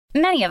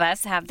Many of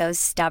us have those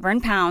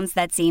stubborn pounds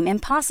that seem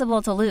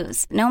impossible to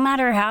lose, no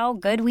matter how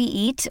good we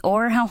eat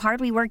or how hard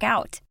we work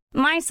out.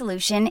 My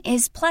solution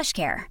is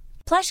PlushCare.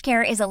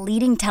 PlushCare is a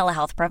leading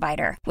telehealth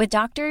provider with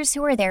doctors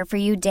who are there for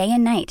you day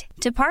and night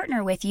to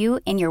partner with you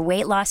in your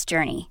weight loss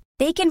journey.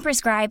 They can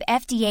prescribe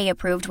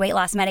FDA-approved weight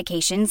loss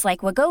medications like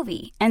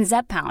Wegovy and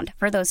Zepbound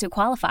for those who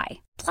qualify.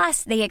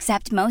 Plus, they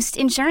accept most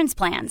insurance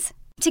plans.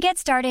 To get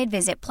started,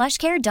 visit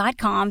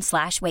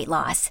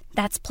plushcare.com/weightloss.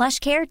 That's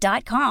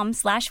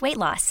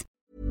plushcare.com/weightloss.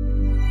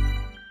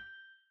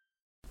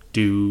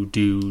 Do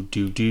do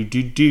do do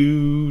do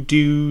do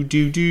do do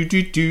do do do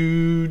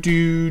do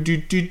do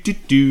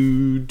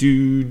do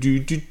do do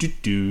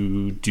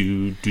do do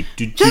do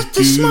do. Just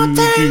a small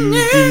thing,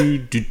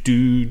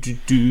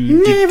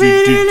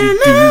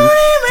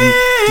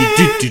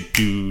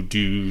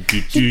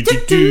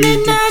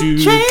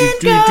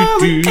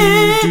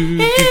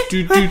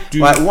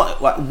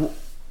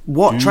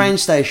 what train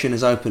station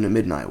is open at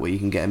midnight where you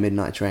can get a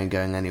midnight train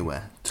going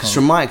anywhere? Because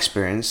from my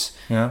experience,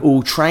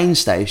 all train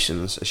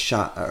stations are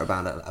shut at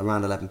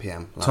around 11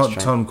 p.m.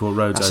 Tottenham Court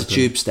Road's That's open. a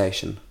tube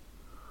station.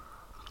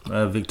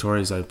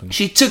 Victoria's open.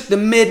 She took the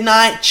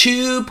midnight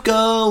tube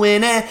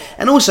going in.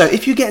 And also,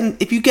 if you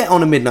get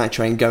on a midnight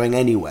train going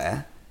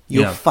anywhere,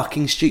 you're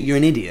fucking stupid. You're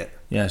an idiot.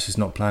 Yeah, she's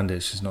not planned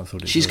it. She's not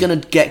thought it. She's gonna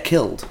get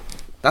killed.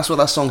 That's what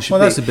that song should be.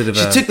 That's a bit of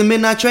She took the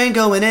midnight train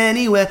going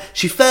anywhere.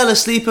 She fell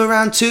asleep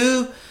around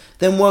 2,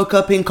 then woke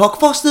up in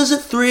Cockfosters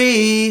at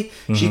 3.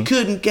 Mm-hmm. She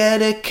couldn't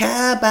get a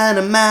cab and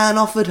a man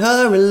offered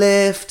her a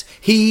lift.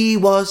 He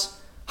was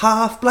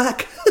half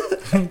black.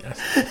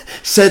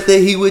 Said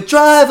that he would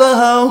drive her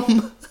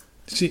home.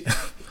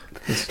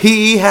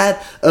 He had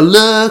a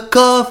look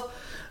of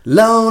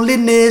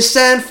loneliness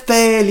and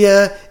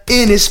failure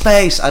in his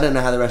face. I don't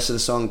know how the rest of the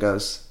song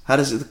goes. How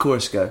does the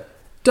chorus go?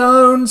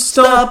 Don't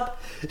stop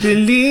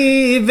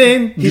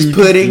believing. He's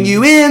putting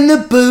you in the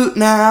boot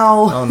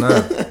now. Oh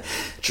no.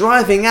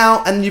 Driving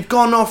out and you've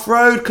gone off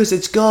road because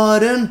it's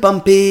gotten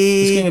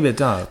bumpy. It's getting a bit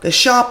dark. There's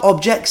sharp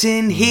objects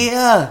in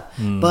here,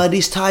 but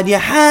he's tied your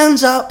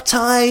hands up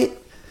tight.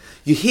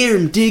 You hear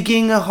him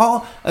digging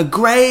a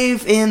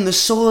grave in the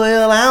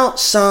soil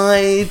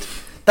outside.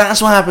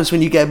 That's what happens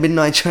when you get a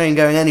midnight train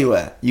going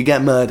anywhere. You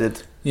get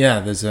murdered.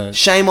 Yeah, there's a...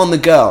 Shame on the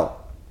girl.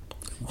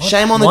 What?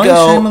 Shame on the Why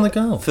girl. Shame on the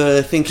girl?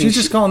 For thinking... She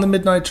just got on the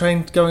midnight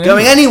train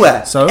going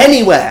anywhere. So?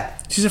 Anywhere.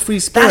 She's a free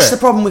spirit. That's the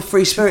problem with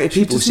free-spirited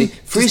people. See,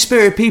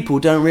 free-spirited people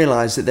don't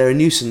realise that they're a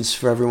nuisance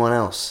for everyone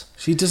else.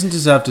 She doesn't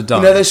deserve to die.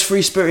 You know those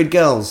free-spirited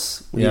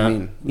girls? What do you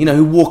mean? You know,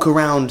 who walk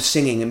around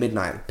singing at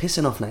midnight,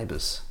 pissing off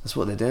neighbours. That's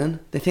what they're doing.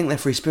 They think they're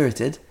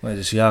free-spirited. They're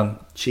just young.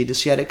 She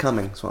had it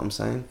coming, that's what I'm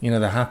saying. You know,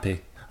 they're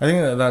happy. I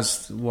think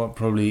that's what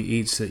probably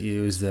eats at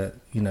you, is that,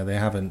 you know, they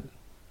haven't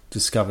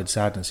discovered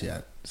sadness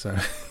yet. So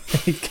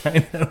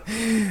they're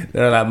at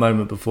that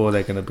moment before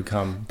they're going to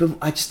become... But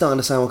I just don't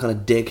understand what kind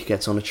of dick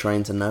gets on a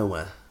train to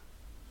nowhere.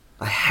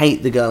 I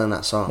hate the girl in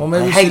that song.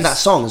 Well, I hate that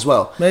song as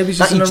well. Maybe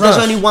she's in a rush. There's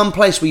only one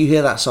place where you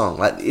hear that song.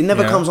 Like, it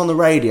never comes on the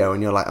radio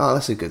and you're like, oh,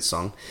 that's a good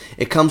song.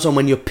 It comes on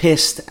when you're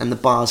pissed and the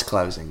bar's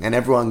closing and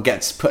everyone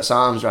puts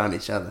arms around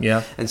each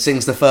other and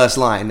sings the first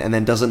line and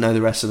then doesn't know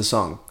the rest of the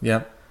song.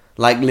 Yeah.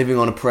 Like Living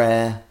on a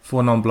Prayer.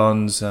 Four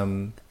Non-Blondes.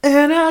 And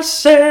I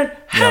said,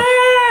 hey,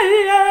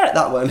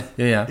 that one.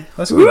 Yeah.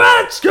 That's good.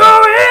 What's going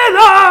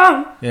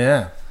on?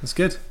 Yeah, that's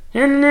good.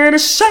 And then I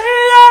say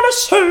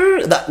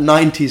that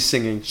 90s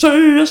singing.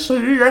 That's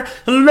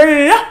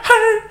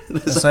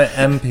like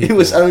M People. It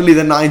was only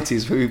the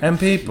 90s M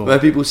People. where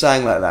people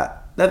sang like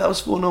that. No, that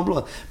was Four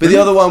Non-Blondes. But the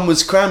other one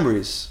was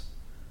Cranberries.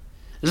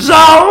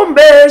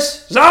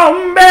 Zombies, It's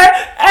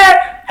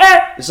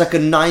like a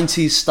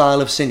 90s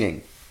style of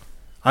singing.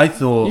 I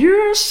thought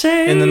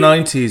in the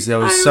 90s there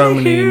were so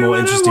many more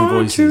interesting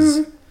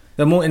voices.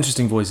 There are more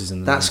interesting voices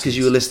in the 90s. That's because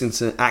you were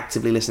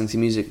actively listening to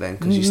music then,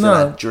 because you still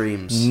had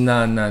dreams.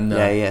 No.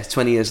 Yeah,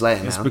 20 years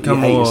later it's now.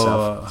 Become more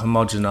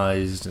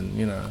homogenized and,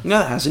 you know.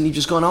 No, it hasn't. You've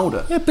just gone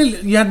older. Yeah,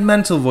 you had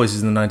mental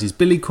voices in the 90s.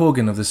 Billy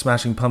Corgan of the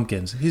Smashing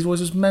Pumpkins. His voice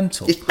was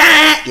mental.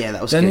 Yeah,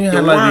 that was then good. You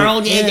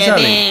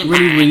had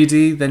really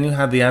reedy. Then you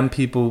had the M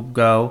People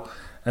girl.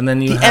 And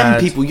then you had...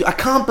 M People. I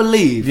can't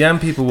believe the M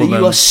People that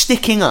woman. You are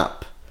sticking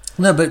up.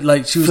 No, but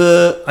like she was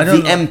for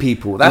the M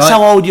People. That's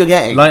how old you're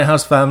getting.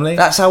 Lighthouse Family.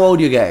 That's how old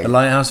you're getting. The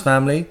Lighthouse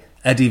Family.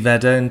 Eddie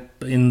Vedder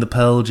in the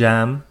Pearl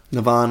Jam.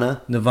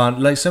 Nirvana.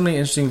 Like so many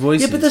interesting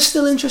voices. Yeah, but there's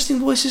still interesting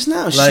voices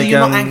now. So you're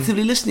not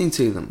actively listening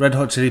to them. Red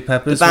Hot Chili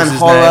Peppers. The band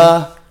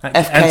Horror.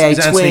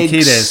 FKA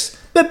Twigs.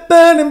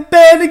 Burning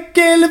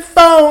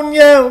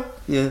California.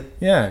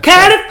 Yeah.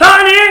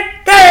 California.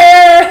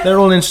 They're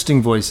all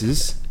interesting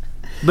voices.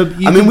 But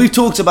we've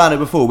talked about it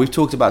before. We've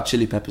talked about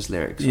Chili Peppers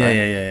lyrics. Right?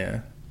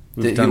 Yeah.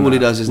 All he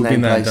does is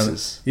name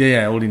places.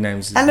 Yeah, all he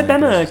names is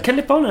Alabama,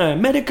 California,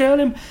 met a girl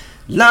in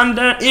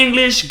London,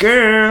 English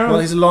girl.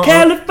 Well, he's a lot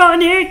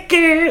California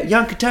girl,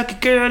 young Kentucky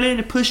girl in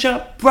a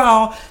push-up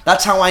bra.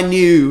 That's how I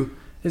knew.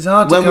 It's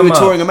hard to when we were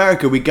touring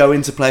America, we'd go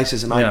into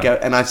places and I'd go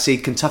and I'd see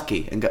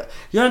Kentucky and go,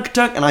 young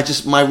Kentucky,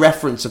 and my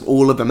reference of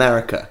all of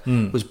America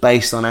was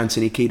based on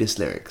Anthony Kiedis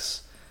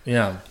lyrics.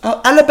 Yeah.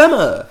 Oh,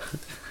 Alabama.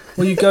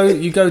 Well, you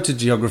go to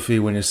geography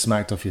when you're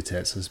smacked off your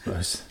tits, I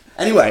suppose.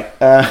 Anyway,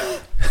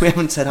 we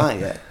haven't said hi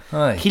yet.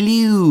 Hi.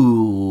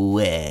 Hello,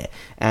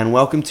 and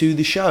welcome to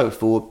the show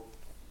for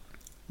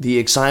the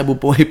Excitable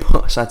Boy.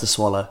 I had to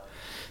swallow.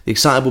 The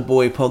Excitable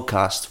Boy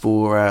podcast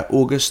for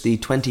August the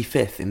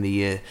 25th in the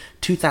year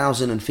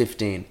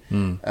 2015.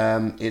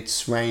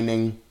 It's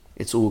raining.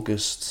 It's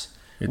August.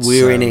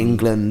 We're in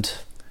England.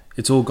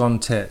 It's all gone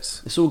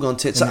tits. It's all gone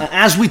tits.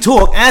 As we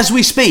talk, as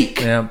we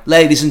speak,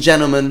 ladies and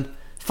gentlemen,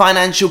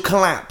 financial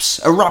collapse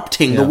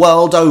erupting the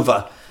world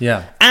over.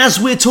 Yeah. As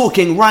we're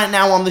talking right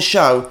now on the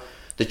show,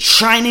 the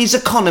Chinese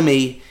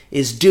economy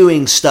is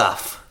doing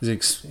stuff.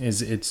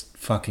 It's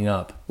fucking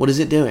up. What is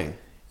it doing?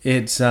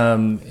 It's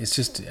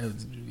just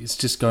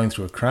going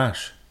through a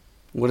crash.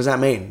 What does that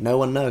mean? No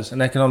one knows.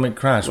 An economic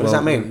crash. What does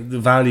that mean? The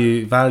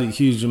value,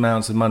 huge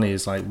amounts of money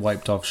is like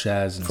wiped off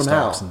shares and From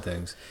stocks how? and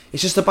things.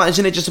 It's just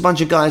isn't it just a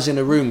bunch of guys in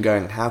a room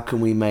going, how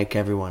can we make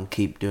everyone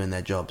keep doing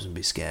their jobs and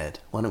be scared?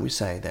 Why don't we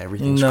say that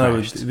everything's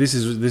crashed? No, this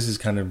is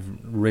kind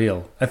of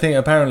real. I think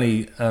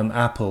apparently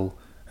Apple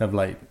have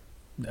like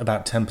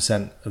about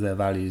 10% of their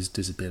values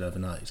disappeared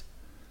overnight.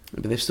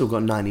 But they've still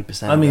got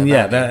 90%. I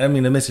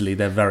mean, admittedly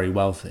they're very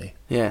wealthy.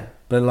 Yeah.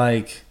 But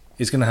like,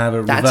 it's going to have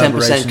a that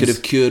 10% could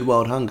have cured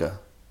world hunger.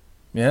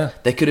 Yeah.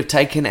 They could have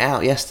taken it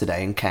out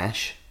yesterday in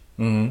cash,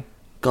 gone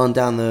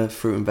down the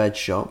fruit and veg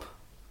shop,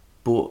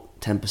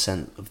 bought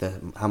 10% of the...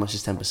 How much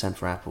is 10%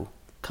 for Apple?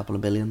 A couple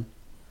of billion?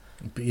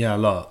 Yeah, a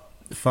lot.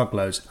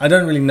 Fuckloads. I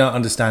don't really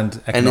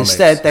understand economics. And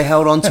instead, they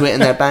held on to it in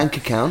their bank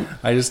account.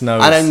 I just know...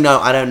 I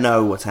don't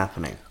know what's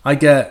happening. I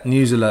get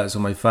news alerts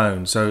on my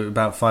phone. So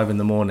about 5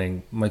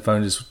 a.m, my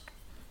phone just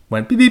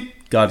went beep,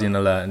 beep, Guardian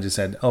alert, and just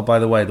said, oh, by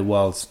the way, the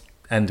world's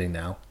ending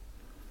now.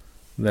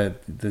 The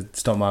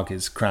stock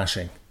market's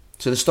crashing.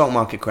 So the stock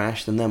market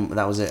crashed, and then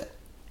that was it.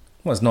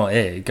 Well, it's not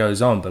it. It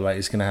goes on, but like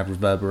it's going to have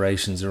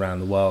reverberations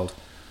around the world.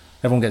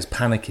 Everyone gets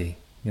panicky,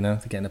 you know?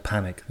 They get in a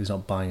panic. They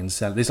start buying and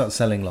selling. They start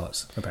selling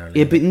lots, apparently.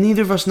 Yeah, but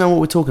neither of us know what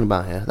we're talking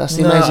about here. That's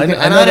the amazing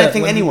thing. And I don't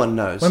think anyone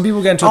knows. When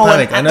people get into a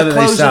panic, I know that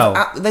they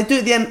sell. They do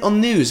it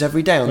on news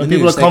every day on the when news.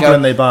 People are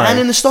confident they buy. And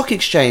in the stock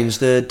exchange,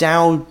 the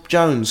Dow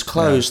Jones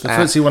closed. The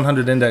FTSE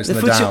 100 index and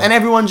the Dow. And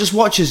everyone just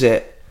watches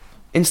it.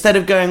 Instead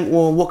of going,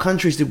 well, what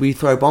countries did we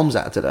throw bombs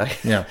at today?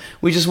 Yeah.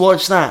 We just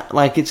watch that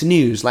like it's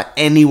news. Like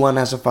anyone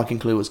has a fucking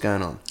clue what's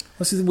going on.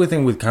 What's the weird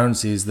thing with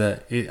currency is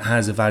that it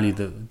has a value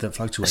that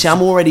fluctuates. See,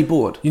 I'm already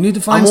bored. You need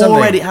to find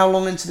something. How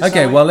long into this?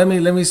 Okay, well, let me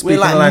speak We're in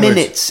like a language.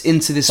 minutes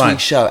into this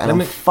week's show, and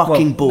I'm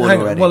fucking bored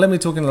already. Well, let me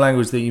talk in a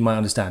language that you might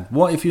understand.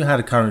 What if you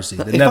had a currency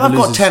that if never I've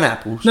loses... got 10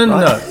 apples... No.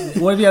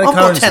 What if you had a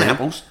currency... I've got 10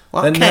 apples.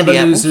 Well, that candy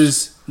never apples.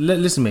 loses...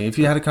 Listen to me. If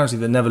you had a currency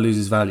that never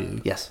loses value...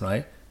 Yes.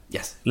 Right?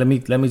 Yes. Let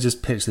me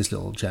just pitch this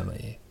little gem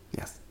at you.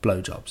 Yes.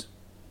 Blowjobs.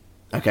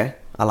 Okay.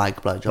 I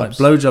like blowjobs. Like,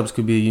 blowjobs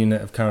could be a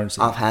unit of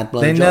currency. I've had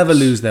blowjobs. They never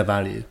lose their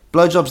value.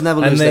 Blowjobs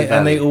never lose their value.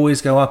 And they always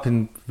go up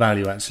in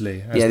value,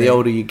 actually. Yeah, the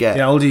older you get.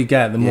 The older you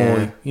get, the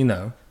more, you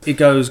know. It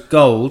goes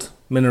gold,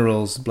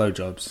 minerals,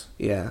 blowjobs.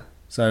 Yeah.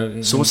 So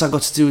what's that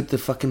got to do with the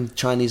fucking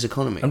Chinese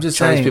economy? I'm just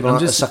Chinese saying, people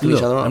aren't sucking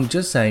each other off. I'm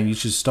just saying you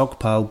should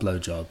stockpile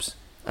blowjobs.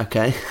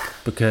 Okay.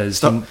 Because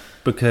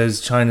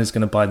China's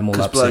going to buy them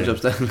all up soon.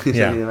 Because blowjobs don't lose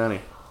any value.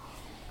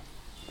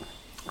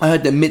 I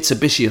heard that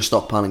Mitsubishi are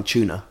stockpiling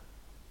tuna.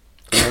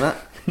 You know that?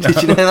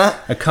 Did you know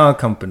that? A car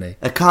company.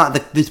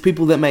 There's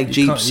people that make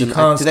Jeeps. You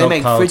can't do they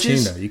make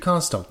fridges? Tuna. You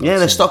can't stockpile Yeah,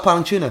 they're tuna.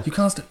 stockpiling tuna. You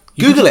can't...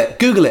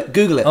 Google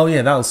it. Oh,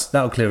 yeah,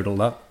 that'll clear it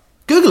all up.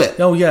 Google it.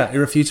 Oh, yeah,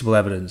 irrefutable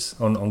evidence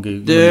on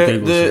Google.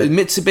 The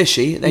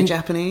Mitsubishi, they're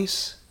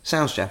Japanese.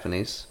 Sounds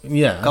Japanese.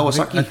 Yeah.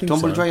 Kawasaki, I think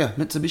Tombola so. Dreya,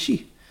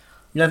 Mitsubishi.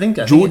 Yeah, I think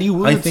Geordie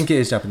words. I think it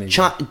is Japanese.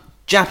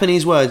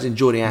 Japanese words in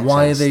Geordie accents.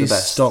 Why are they the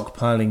best.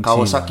 stockpiling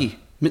Kawasaki, tuna?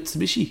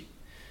 Mitsubishi.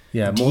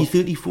 Yeah,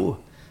 D34.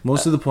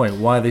 Most of the point,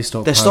 why are they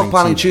stockpiling They're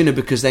stockpiling tuna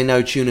because they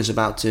know tuna's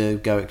about to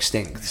go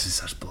extinct. This is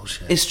such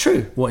bullshit. It's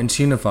true. What, in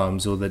tuna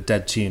farms or the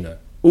dead tuna?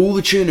 All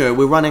the tuna,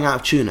 we're running out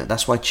of tuna.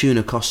 That's why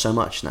tuna costs so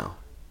much now.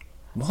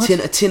 What?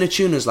 A tin of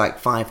tuna's like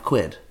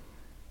 £5.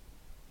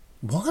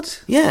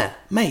 What? Yeah,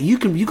 mate, you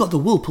got the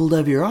wool pulled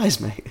over your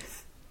eyes, mate.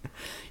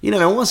 You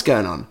don't know what's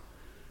going on.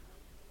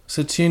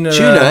 So tuna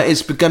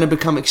is going to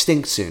become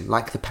extinct soon,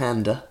 like the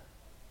panda.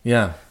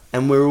 Yeah.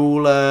 And we're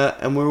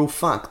all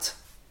fucked.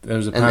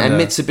 There's a panda. And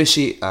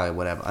Mitsubishi,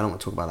 whatever. I don't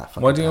want to talk about that.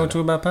 Fucking Why do you panda. want to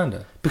talk about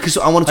panda? Because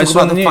I want to talk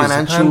about the news.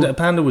 financial. A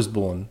panda was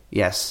born.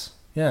 Yes.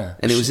 Yeah.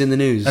 And it was in the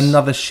news.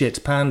 Another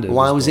shit panda.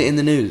 Why was it in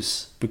the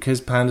news?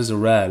 Because pandas are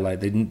rare. Like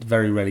they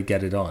very rarely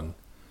get it on.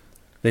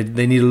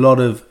 They need a lot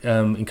of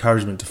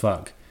encouragement to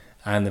fuck,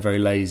 and they're very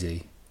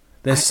lazy.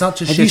 They're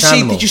such a shit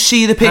animal. Did you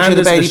see the picture of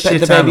the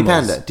baby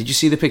panda? Did you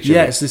see the picture?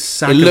 Yeah, of it? it's this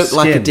sack It looked of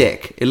like a skin.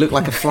 dick. It looked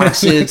like a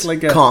flaccid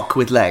like a- cock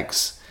with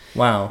legs.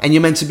 Wow. And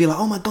you're meant to be like,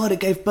 oh my god, it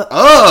gave birth.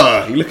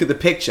 Oh, you look at the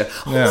picture.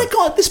 Oh Yeah. my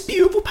god, this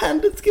beautiful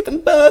panda's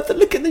given birth. And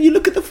you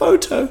look at the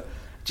photo. It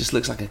just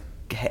looks like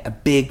a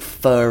big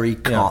furry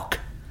cock.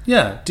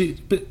 Yeah.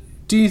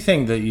 Do you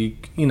think that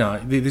you know,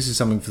 this is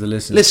something for the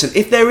listeners. Listen,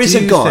 if there is Do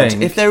a you God,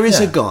 think- if there is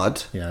a Yeah.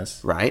 God, Yes.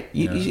 right?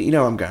 You know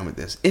where I'm going with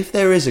this. If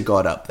there is a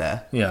God up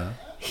there, Yeah.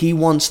 he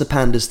wants the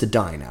pandas to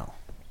die now.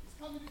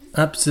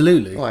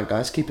 Absolutely. All right,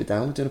 guys, keep it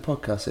down. We're doing a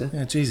podcast here.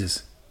 Yeah,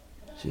 Jesus.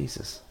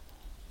 Jesus.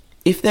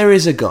 If there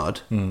is a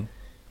God, Hmm.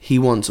 he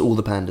wants all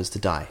the pandas to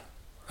die.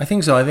 I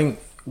think so. I think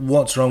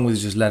what's wrong with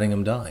just letting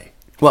them die?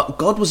 Well,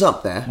 God was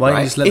up there. Why don't you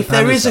right? just let If the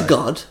there pandas is a die?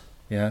 God,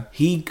 Yeah.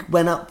 he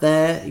went up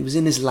there. He was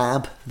in his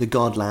lab, the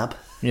God lab.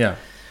 Yeah.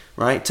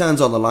 Right? Turns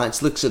on the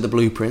lights, looks at the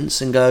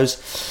blueprints, and goes,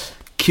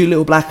 "Cute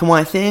little black and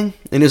white thing."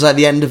 And it was like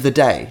the end of the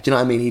day. Do you know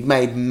what I mean? He'd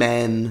made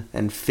men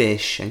and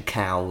fish and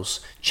cows,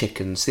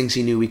 chickens, things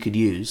he knew we could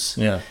use.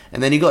 Yeah.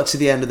 And then he got to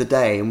the end of the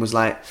day and was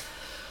like,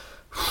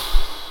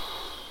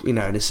 you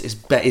know,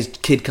 his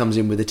kid comes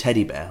in with a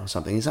teddy bear or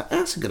something. He's like,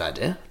 "That's a good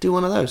idea. Do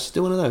one of those.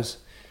 Do one of those."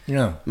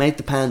 Yeah. Made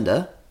the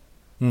panda.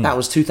 That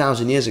was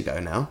 2,000 years ago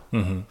now.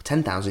 Mm-hmm.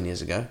 10,000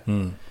 years ago.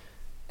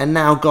 And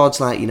now God's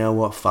like, you know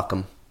what, fuck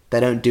them.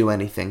 They don't do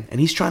anything. And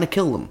he's trying to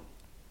kill them.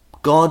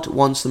 God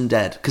wants them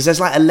dead. Because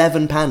there's like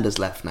 11 pandas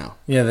left now.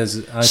 Yeah.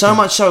 There's So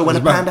much so, when a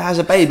panda has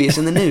a baby, it's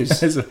in the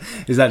news. Is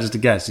that just a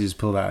guess? You just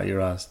pull that out of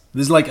your ass.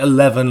 There's like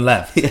 11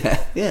 left.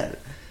 Yeah.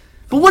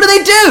 But what do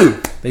they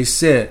do? They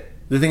sit.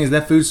 The thing is,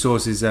 their food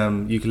source is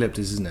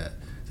eucalyptus, isn't it?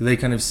 So they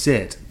kind of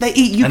sit. They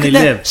eat And they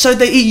eucalyptus. live. So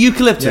they eat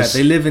eucalyptus.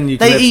 Yeah, they live in They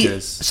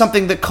eucalyptus. eat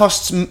something that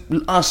costs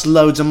us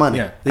loads of money.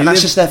 Yeah, And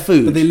that's just their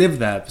food. But they live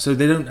there, so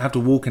they don't have to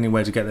walk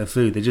anywhere to get their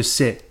food. They just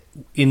sit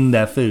in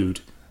their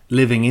food,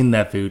 living in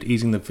their food,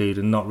 eating the food,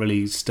 and not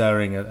really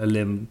stirring a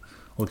limb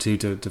or two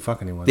to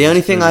fuck anyone. The only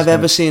They're thing just I've kind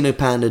ever of- seen a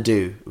panda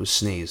do was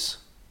sneeze.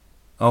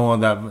 Oh, in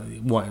that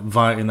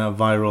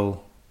viral.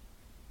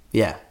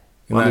 Yeah.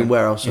 In I mean, that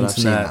where else would I have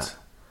seen internet. that?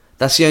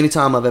 That's the only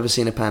time I've ever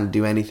seen a panda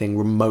do anything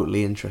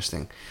remotely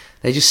interesting.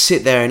 They just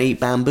sit there and eat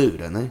bamboo,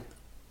 don't they?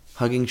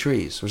 Hugging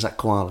trees. Or is that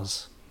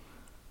koalas?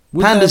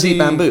 Would Pandas there eat be-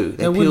 bamboo.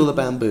 They yeah, peel would- the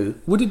bamboo.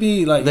 Would it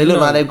be like They you look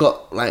know- like they've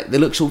got, like, they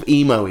look sort of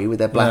emo-y with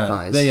their black Yeah,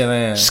 eyes.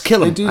 yeah. Just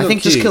kill They them. do I look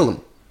think just cute. kill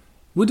them.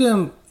 Would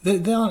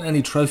there aren't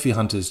any trophy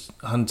hunters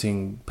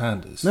hunting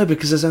pandas? No,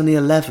 because there's only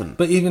 11.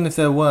 But even if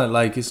there weren't,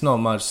 like, it's not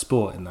much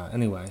sport in that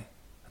anyway.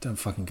 I don't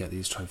fucking get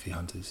these trophy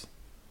hunters.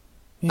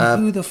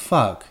 Who the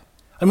fuck?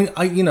 I mean,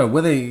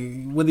 whether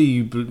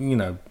you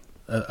know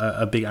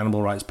a big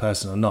animal rights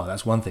person or not,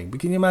 that's one thing. But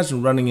can you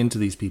imagine running into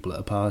these people at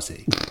a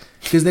party?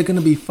 Because they're going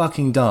to be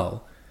fucking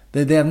dull.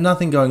 They have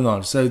nothing going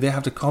on, so they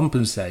have to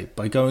compensate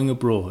by going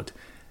abroad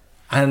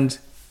and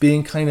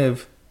being kind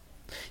of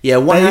Yeah,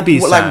 what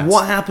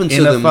babysat happened to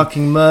in them? a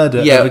fucking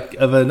murder Yeah.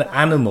 of an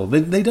animal.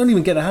 They don't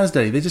even get their hands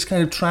dirty. They just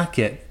kind of track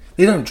it.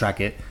 They don't track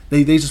it.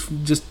 They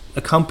just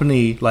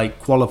accompany like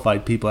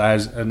qualified people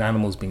as an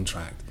animal's being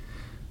tracked.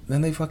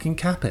 Then they fucking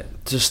cap it.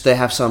 Just they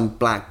have some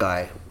black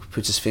guy who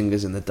puts his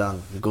fingers in the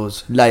dung and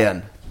goes,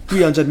 "Lion,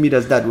 300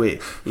 meters that way,"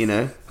 you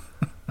know?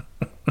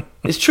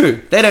 It's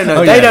true. They don't know.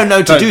 Oh, they yeah. don't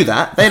know to But- do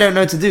that. They don't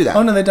know to do that.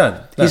 Oh no, they don't.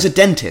 No. He's a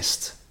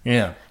dentist.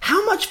 Yeah.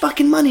 How much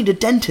fucking money do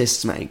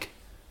dentists make?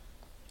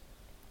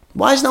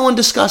 Why has no one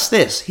discussed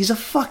this? He's a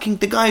fucking...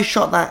 The guy who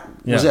shot that...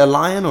 Was it Yeah. a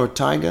lion or a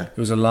tiger? It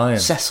was a lion.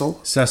 Cecil.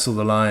 Cecil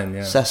the lion.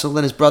 Yeah. Cecil.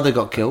 Then his brother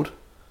got killed.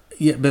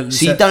 Yeah, but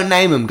So you don't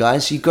name them,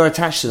 guys. You've got to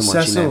attach to them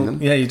once Cecil. you name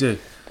them. Yeah, you do.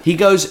 He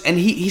goes... And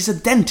he's a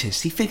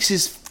dentist. He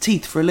fixes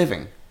teeth for a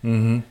living.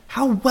 Mm-hmm.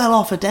 How well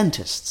off are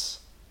dentists?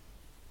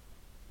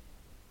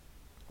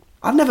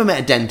 I've never met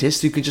a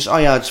dentist who could just... Oh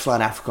yeah, I'll just fly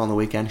to Africa on the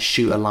weekend,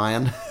 shoot a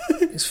lion.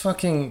 It's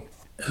fucking.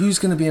 Who's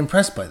going to be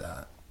impressed by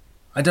that?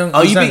 I don't.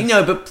 Oh,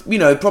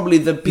 understand. probably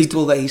the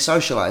people that he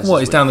socialises What?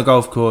 He's with. down the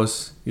golf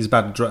course. He's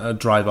about to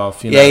drive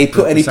off. You Yeah, know, he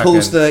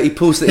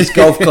pulls his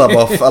golf club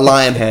off a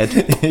lion head.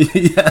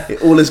 yeah.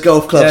 All his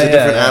golf clubs Yeah, are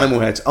different yeah. animal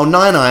heads. Oh,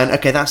 9 iron.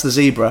 Okay, that's the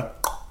zebra.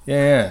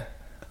 Yeah.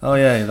 Oh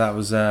yeah, that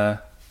was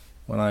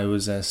when I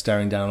was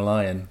staring down a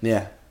lion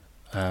Yeah.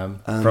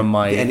 from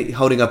my And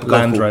holding up a golf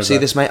Land ball. Rover. See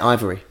this, mate?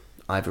 Ivory.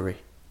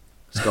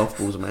 His golf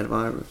balls are made of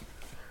ivory.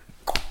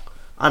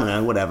 I don't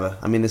know. Whatever.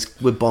 I mean,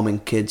 we're bombing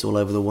kids all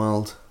over the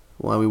world.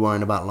 Why are we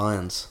worrying about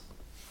lions?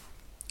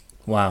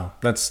 Wow,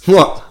 that's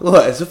What?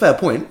 It's a fair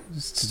point.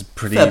 just a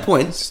pretty Fair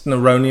point. It's just an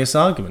erroneous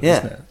argument, Yeah.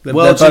 isn't it?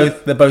 Well,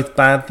 They're both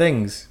bad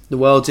things. The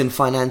world's in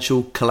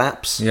financial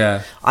collapse.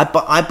 Yeah.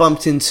 I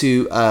bumped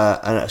into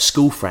a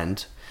school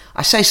friend.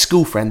 I say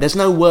school friend. There's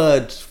no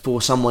word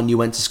for someone you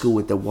went to school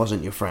with that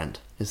wasn't your friend,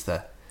 is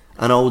there?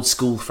 An old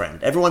school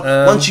friend. Everyone,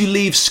 once you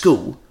leave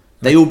school,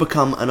 they all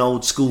become an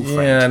old school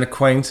friend. Yeah, an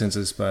acquaintance,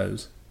 I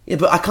suppose. Yeah,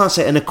 but I can't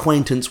say an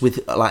acquaintance with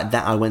like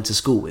that I went to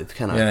school with,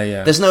 can I? Yeah,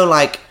 yeah. There's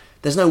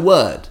no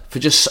word for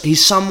just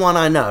he's someone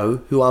I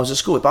know who I was at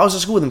school with. But I was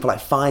at school with him for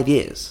like 5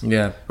 years.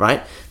 Yeah.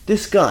 Right?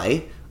 This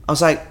guy,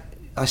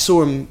 I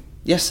saw him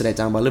yesterday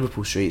down by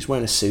Liverpool Street. He's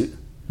wearing a suit.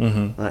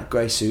 Mm-hmm. Right,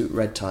 grey suit,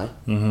 red tie.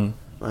 Mm-hmm.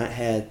 Right,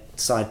 hair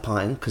side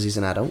parting because he's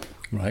an adult.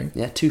 Right.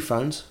 Yeah, 2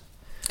 phones.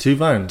 2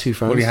 phones. 2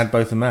 phones. Well, he had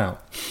both of them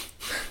out.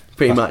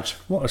 Pretty much.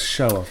 What a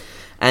show off.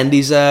 And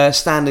he's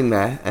standing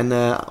there, and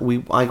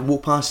I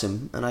walk past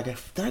him, and I go,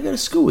 "Did I go to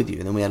school with you?"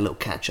 And then we had a little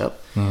catch up.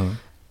 Mm-hmm.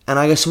 And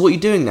I go, so what are you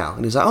doing now?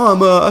 And he's like, oh,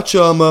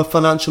 I'm a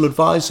financial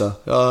advisor.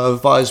 I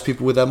advise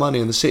people with their money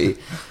in the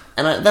city.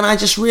 And then I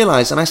just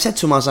realised, and I said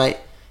to him, I was like,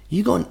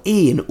 you got an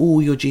E in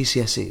all your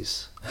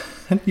GCSEs.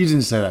 You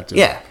didn't say that to him.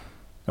 Yeah.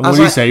 And what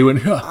did you say? You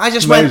went, I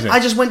just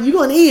went, you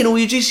got an E in all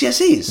your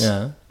GCSEs.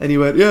 Yeah. And he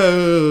went,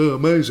 yeah,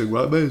 amazing,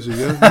 right, amazing,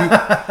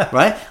 yeah.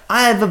 Right?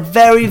 I have a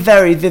very,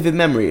 very vivid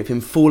memory of him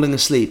falling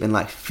asleep in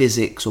like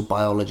physics or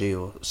biology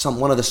or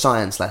one of the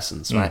science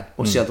lessons, right?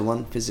 What's the other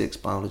one? Physics,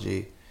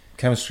 biology...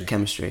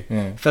 Chemistry.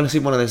 Yeah. Fell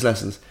asleep one of those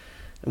lessons.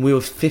 And we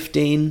were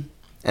 15,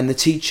 and the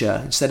teacher,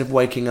 instead of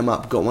waking him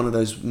up, got one of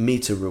those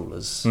meter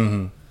rulers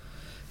and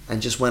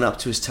just went up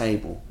to his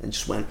table and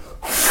just went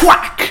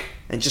whack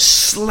and just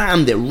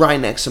slammed it right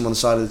next to him on the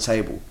side of the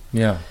table.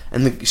 Yeah.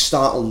 And the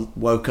startled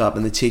woke up,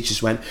 and the teacher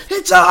just went,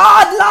 "It's a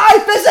hard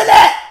life, isn't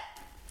it?"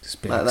 It's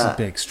a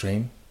bit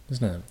extreme,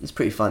 isn't it? It's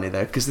pretty funny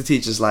though, because the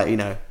teacher's like,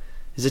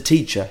 he's a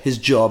teacher. His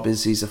job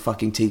is he's a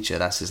fucking teacher.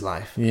 That's his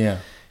life. Yeah.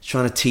 He's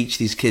trying to teach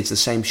these kids the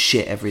same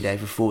shit every day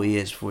for 40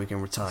 years before he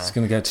can retire. It's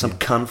going to get to Some you.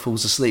 cunt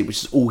falls asleep,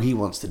 which is all he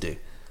wants to do.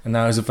 And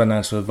now he's a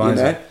financial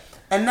advisor.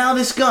 And now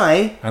this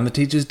guy... And the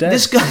teacher's dead.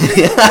 This guy...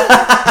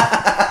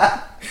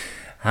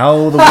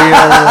 How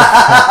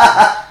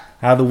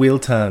the wheel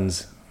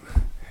turns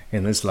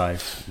in this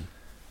life.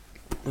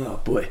 Oh,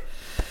 boy.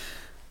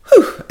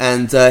 Whew.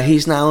 And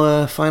he's now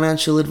a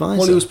financial advisor.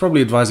 Well, he was probably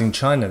advising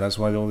China. That's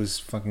why all this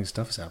fucking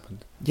stuff has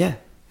happened. Yeah.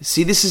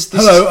 See,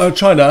 Hello,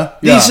 China.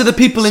 These are the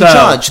people in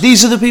charge.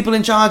 These are the people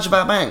in charge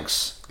about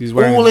banks.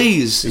 All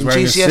E's in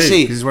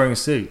GCSE. He's wearing a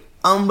suit.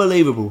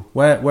 Unbelievable.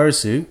 Wear a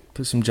suit.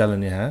 Put some gel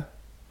in your hair.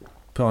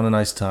 Put on a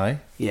nice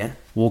tie. Yeah.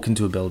 Walk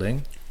into a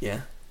building.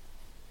 Yeah.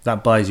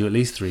 That buys you at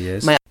least 3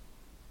 years.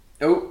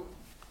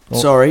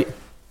 Sorry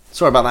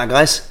about that,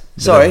 guys.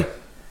 Sorry.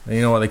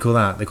 You know what they call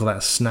that? They call that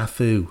a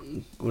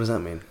snafu. What does that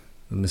mean?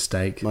 A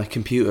mistake. My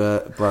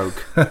computer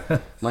broke.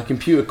 My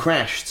computer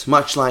crashed,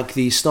 much like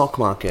the stock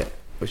market,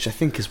 which I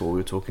think is what we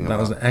were talking about.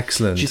 That was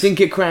excellent. Do you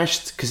think it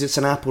crashed because it's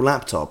an Apple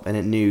laptop and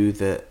it knew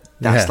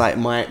that's like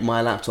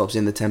my laptop's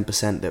in the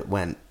 10% that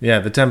went? Yeah,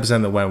 the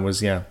 10% that went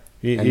was, yeah.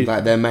 And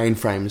like their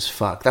mainframe's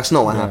fucked. That's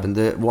not what happened.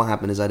 What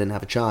happened is I didn't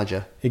have a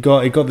charger. It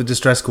got the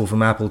distress call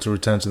from Apple to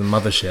return to the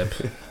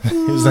mothership.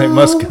 It was like,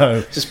 must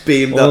go. Just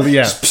beamed up.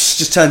 Yeah.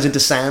 Just turns into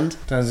sand.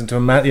 Turns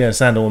into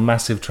sand or a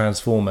massive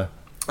transformer.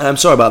 I'm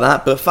sorry about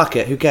that, but fuck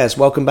it. Who cares?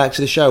 Welcome back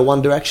to the show.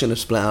 One Direction have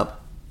split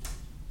up.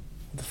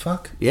 The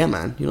fuck? Yeah,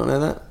 man. You don't know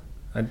that?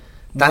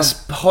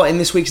 That's hot in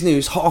this week's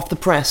news. Hot off the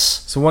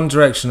press. So One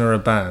Direction are a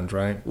band,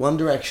 right? One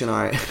Direction,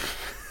 alright.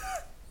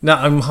 No,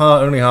 I'm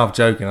only half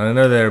joking. I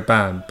know they're a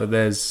band, but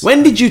there's...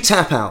 When did you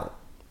tap out?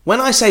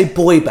 When I say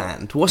boy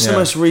band, what's the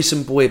most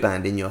recent boy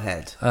band in your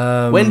head?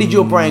 When did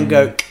your brain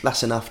go,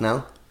 that's enough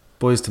now?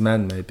 Boys to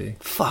Men, maybe.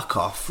 Fuck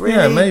off, really?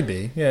 Yeah,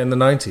 maybe. Yeah, in the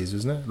 90s,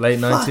 wasn't it? Late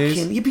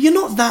 90s? Yeah, but you're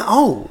not that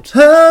old.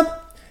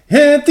 Up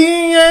at the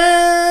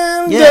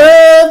end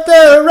of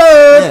the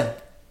road.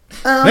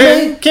 Yeah.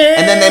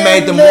 And then they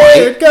made them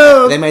white.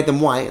 They made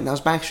them white, and that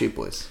was Backstreet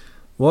Boys.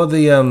 What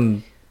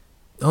the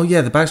Oh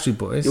yeah, the Backstreet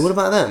Boys. Yeah, what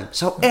about them?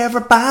 So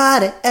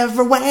everybody,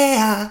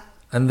 everywhere.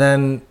 And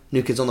then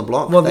New Kids on the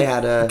Block. Well, they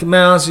had a. May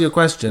I answer your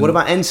question? What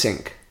about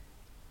NSYNC?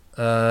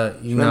 I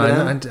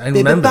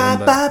remember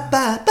them.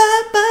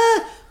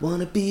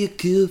 Wanna be a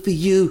girl for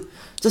you.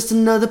 Just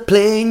another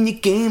play in your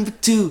game for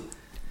two.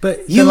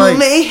 But you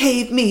may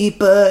hate me,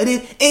 but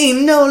it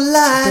ain't no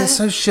lie. They're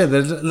so shit.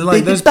 They're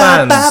like those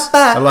bands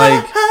are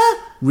like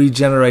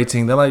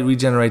regenerating. They're like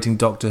regenerating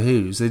Doctor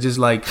Who's. They're just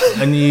like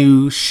a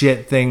new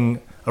shit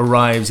thing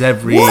arrives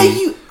every. What are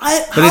you?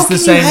 But it's the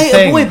same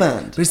thing. A boy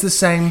band? But it's the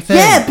same thing.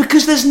 Yeah,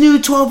 because there's new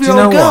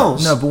 12-year-old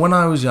girls. No, but when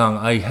I was young,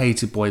 I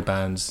hated boy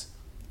bands,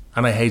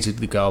 and I hated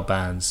the girl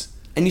bands.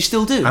 And you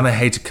still do. And I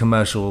hated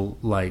commercial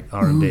like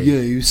R&B. Yeah,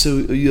 you're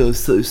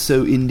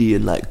so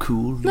Indian, like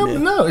cool.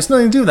 No, it's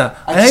nothing to do with that.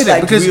 I hate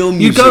it because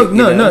you go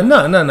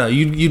no.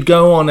 You'd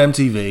go on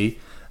MTV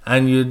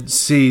and you'd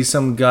see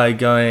some guy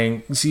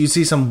going. So you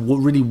see some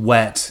really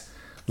wet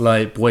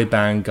like boy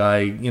band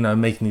guy,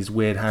 making these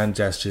weird hand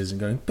gestures and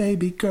going,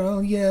 "Baby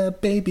girl, yeah,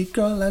 baby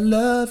girl, I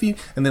love you."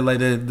 And then like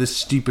the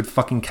stupid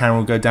fucking camera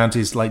will go down to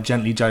his like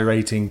gently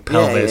gyrating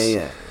pelvis.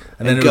 Yeah.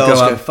 And then girls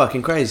go go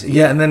fucking crazy.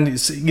 Yeah, and then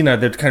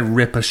they'd kind of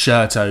rip a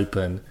shirt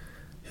open.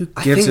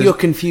 I think you're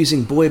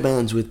confusing boy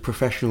bands with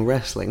professional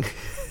wrestling.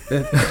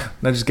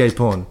 No, just gay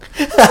porn.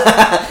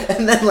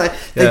 And then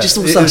they just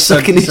all start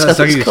sucking each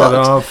other's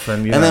cocks. Off,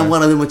 and then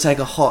one of them would take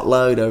a hot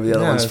load over the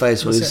other one's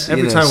face.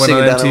 Every time when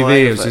on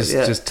MTV, it was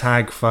just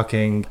tag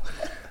fucking.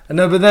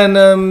 No, but then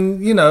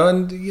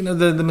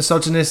the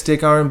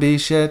misogynistic R&B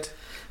shit.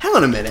 Hang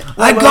on a minute.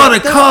 I got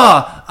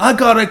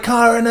a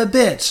car and a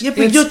bitch. Yeah,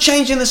 but you're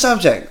changing the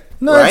subject.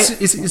 No,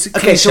 right? it's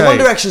okay. So One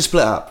Direction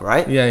split up,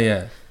 right?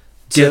 Yeah.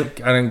 I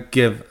don't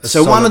give.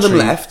 So one of them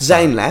left.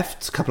 Zayn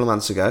left a couple of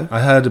months ago.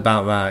 I heard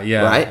about that.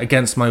 Yeah, right?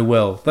 Against my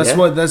will. That's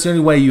the only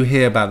way you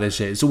hear about this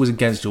shit. It's always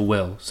against your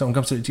will. Someone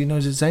comes to, do you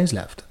know that Zayn's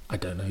left? I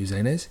don't know who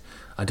Zayn is.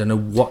 I don't know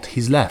what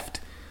he's left,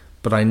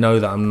 but I know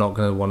that I'm not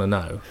going to want to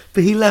know.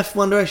 But he left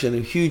One Direction, a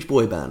huge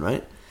boy band,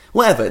 right?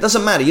 Whatever, it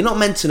doesn't matter. You're not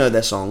meant to know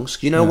their songs.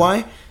 You know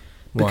why?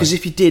 Because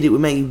if you did, it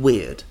would make you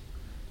weird.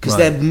 Because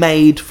they're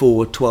made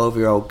for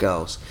 12-year-old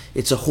girls.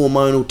 It's a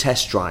hormonal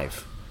test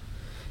drive.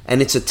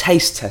 And it's a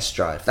taste test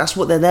drive. That's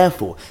what they're there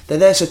for. They're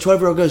there so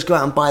 12-year-old girls go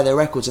out and buy their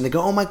records and they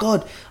go, oh my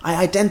God,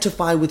 I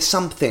identify with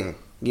something.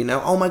 You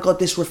know, oh my God,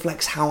 this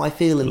reflects how I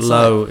feel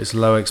inside. It's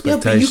low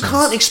expectations. Yeah, but you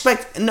can't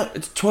expect a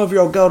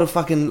 12-year-old girl to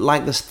fucking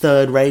like this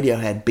third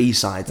Radiohead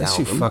B-sides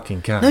album. Yes, you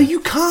fucking can. No, you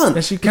can't.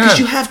 Yes, you can. Because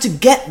you have to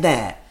get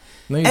there.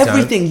 No, you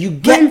Everything, don't. you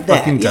get No, you there.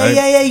 fucking Yeah, don't.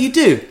 yeah, you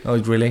do. Oh,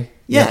 really?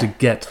 Yeah. You have to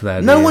get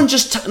there. No do you? one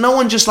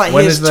just like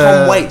When hears is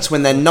Tom Waits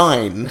when they're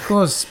 9. Of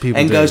course, people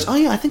and do. goes, oh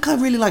yeah, I think I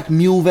really like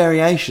Mule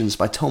Variations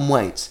by Tom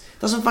Waits.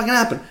 Doesn't fucking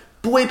happen.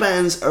 Boy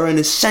bands are an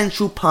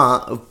essential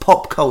part of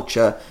pop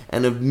culture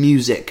and of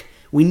music.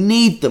 We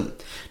need them.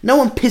 No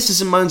one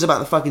pisses and moans about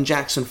the fucking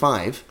Jackson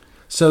 5.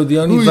 So the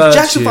only virtue...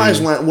 Jackson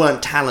 5s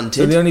weren't talented.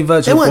 So the only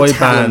virtue they of weren't boy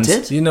talented.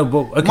 bands... You know,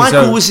 okay,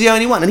 Michael was the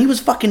only one, and he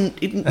was fucking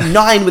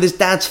 9 with his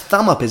dad's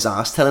thumb up his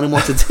ass telling him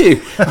what to do.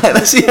 Like,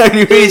 that's the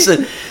only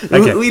reason.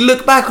 Okay. We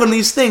look back on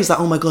these things like,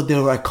 oh my God, they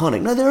were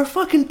iconic. No, they're a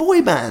fucking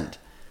boy band.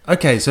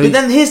 Okay, so... But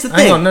then here's the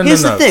thing. Hang on,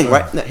 here's the thing,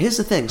 right? No, here's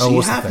the thing. So you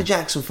what's the have the thing?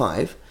 Jackson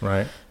 5.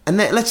 Right. And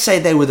then, let's say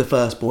they were the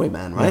first boy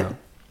band, right? Yeah.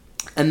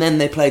 And then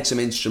they played some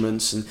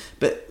instruments, and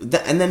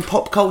then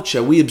pop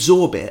culture, we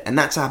absorb it, and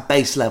that's our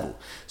base level.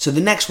 So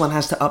the next one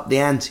has to up the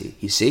ante,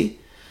 you see?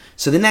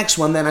 So the next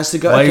one then has to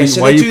go... Why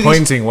okay, are you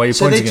pointing? Why are you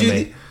pointing at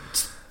me?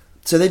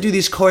 So they do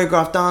these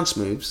choreographed dance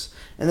moves,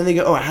 and then they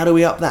go, all right, how do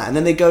we up that? And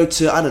then they go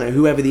to, I don't know,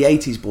 whoever the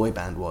 80s boy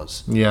band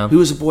was. Yeah. Who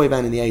was a boy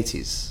band in the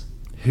 80s?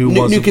 Who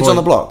was New a Kids boy- on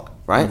the Block,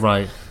 right?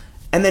 Right.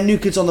 And then New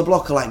Kids on the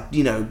Block are like,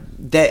 you know,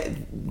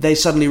 they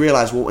suddenly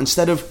realise, well,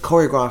 instead of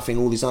choreographing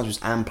all these dances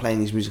and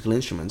playing these musical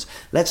instruments,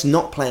 let's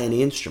not play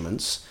any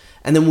instruments,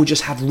 and then we'll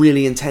just have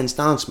really intense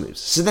dance moves.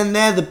 So then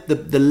they're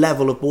the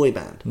level of boy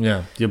band.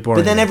 Yeah, you're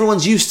boring. But then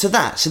everyone's used to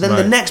that. So then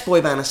the Right. next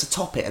boy band has to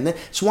top it. And then,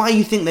 it's why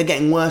you think they're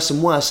getting worse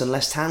and worse and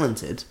less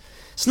talented.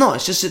 It's not.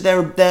 It's just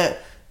that they're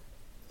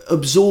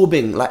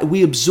absorbing, like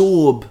we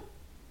absorb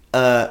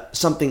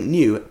something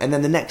new, and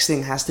then the next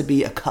thing has to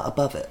be a cut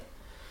above it.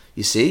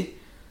 You see?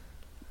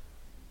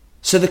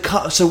 So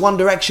One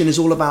Direction is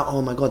all about,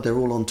 oh my God, they're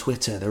all on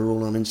Twitter, they're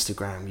all on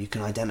Instagram, you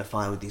can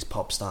identify with these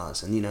pop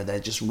stars, and you know, they're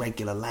just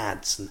regular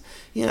lads, and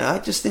you know, I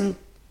just think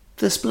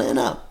they're splitting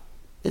up.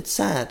 It's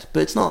sad,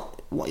 but it's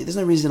not, there's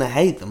no reason to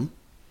hate them.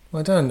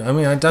 I don't.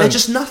 They're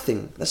just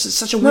nothing. That's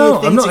such a weird No,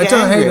 thing I'm not. to I get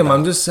don't angry hate them. about.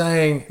 I'm just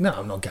saying. No,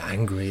 I'm not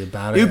angry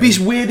about it. It would be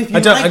weird if you I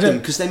don't- liked I don't- them,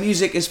 because their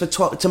music is for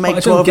to make I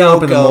don't get 12-year-old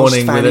up in the girls'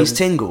 morning with fannies a-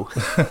 tingle.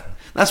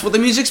 That's what the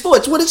music's for.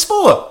 It's what it's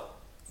for.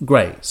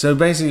 Great. So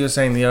basically, you're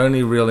saying the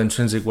only real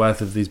intrinsic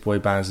worth of these boy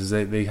bands is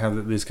they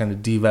have this kind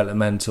of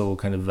developmental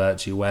kind of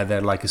virtue where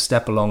they're like a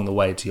step along the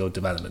way to your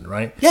development,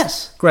 right?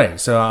 Yes. Great.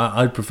 So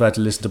I'd prefer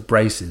to listen to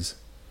Braces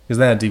because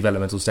they're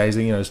developmental stage,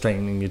 you know,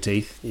 straightening your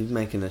teeth. You're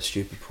making a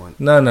stupid point.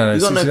 No, You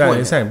it's got no exactly point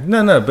the same.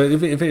 No, but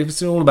if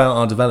it's all about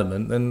our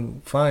development,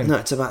 then fine. No,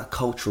 it's about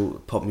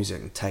cultural pop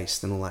music and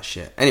taste and all that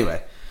shit.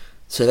 Anyway,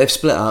 so they've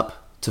split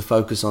up to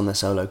focus on their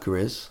solo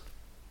careers,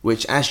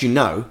 which, as you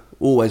know,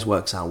 always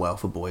works out well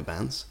for boy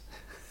bands.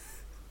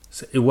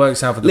 So it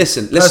works out for the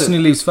Listen. person who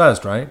leaves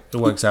first, right? It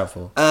works out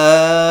for.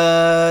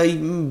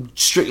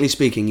 Strictly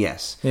speaking,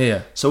 yes.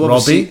 Yeah. So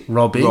obviously,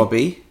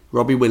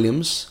 Robbie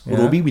Williams. Yeah.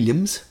 Robbie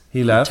Williams.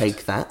 He left.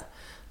 Take that.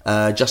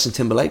 Justin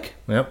Timberlake.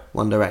 Yep.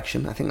 One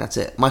Direction. I think that's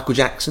it. Michael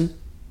Jackson.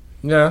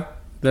 Yeah.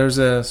 There's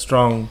a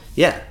strong.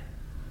 Yeah.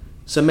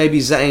 So maybe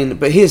Zayn.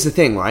 But here's the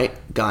thing, right,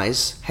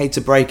 guys? Hate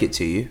to break it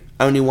to you.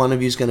 Only one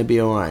of you is going to be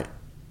alright.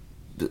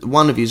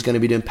 One of you is going to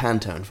be doing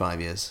Panto in 5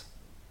 years.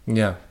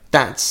 Yeah.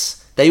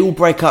 They all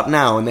break up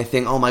now and they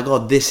think, oh my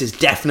God, this is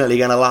definitely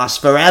going to last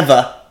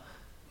forever.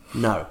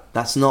 No,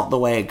 that's not the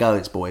way it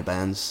goes, boy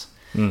bands.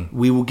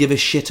 We will give a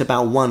shit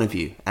about one of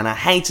you. And I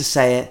hate to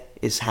say it,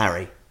 it's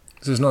Harry.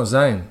 So it's not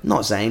Zayn.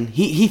 Not Zayn.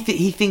 He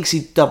thinks he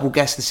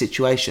double-guessed the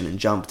situation and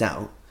jumped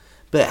out.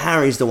 But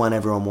Harry's the one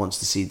everyone wants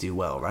to see do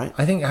well, right?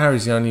 I think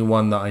Harry's the only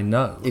one that I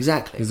know.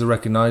 Exactly. He's the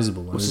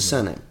recognisable one. What's his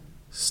isn't he? surname?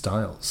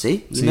 Styles.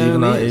 See? You See, know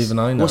even who I- he is. even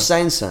I know. What's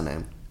Zayn's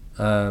surname?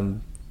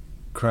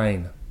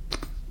 Crane.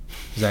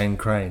 Zayn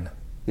Crane.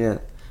 Yeah.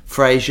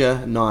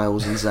 Fraser,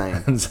 Niles and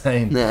Zayn. And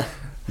Zayn. Yeah.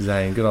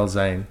 Zayn. Good old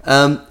Zayn.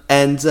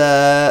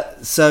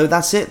 So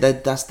that's it.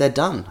 They're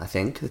done, I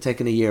think. They're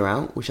taking a year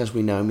out, which as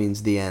we know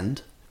means the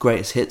end.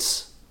 Greatest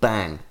hits,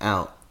 bang,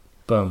 out.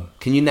 Boom.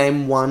 Can you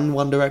name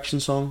One Direction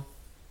song?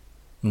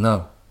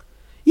 No.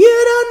 You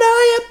don't know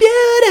you're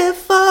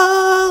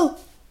beautiful.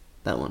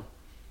 That one.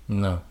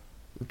 No.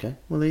 Okay,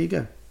 well there you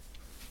go.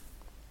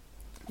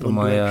 But One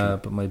my Direction.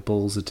 but my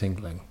balls are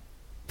tingling.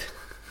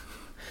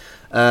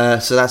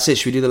 So that's it.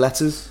 Should we do the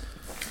letters?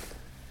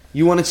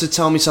 You wanted to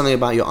tell me something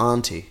about your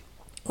auntie.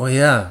 Well,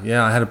 yeah.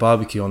 I had a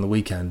barbecue on the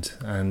weekend,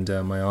 and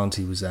my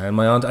auntie was there. And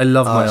my aunt, I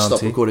love my auntie.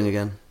 Stop recording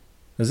again.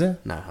 Is it?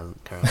 No, it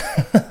hasn't. Carry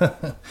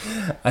on.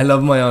 I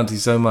love my auntie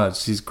so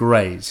much. She's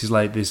great. She's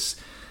like this.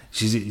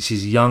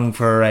 She's young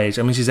for her age.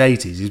 I mean, she's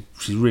 80.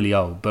 She's really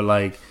old, but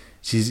like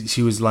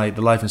she was like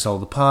the life and soul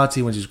of the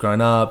party when she was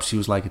growing up. She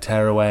was like a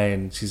tearaway,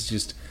 and she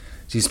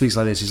speaks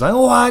like this. She's like,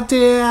 "All right,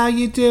 dear, how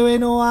you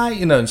doing? All right,"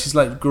 and she's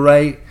like,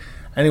 "Great."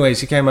 Anyway,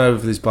 she came over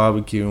for this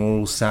barbecue, and we're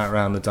all sat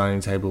around the dining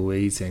table, we're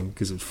eating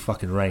because it was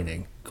fucking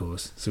raining, of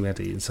course, so we had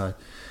to eat inside.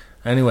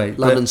 Anyway,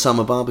 London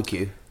summer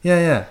barbecue.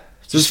 Yeah.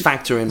 Just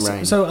factor in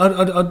rain. So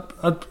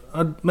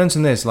I'd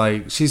mention this,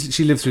 like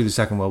she lived through the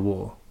Second World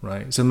War,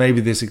 right? So maybe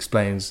this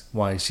explains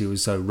why she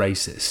was so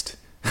racist,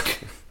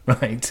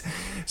 right?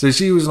 So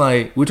she was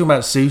like, we're talking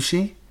about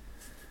sushi,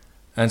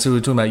 and so we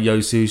were talking about Yo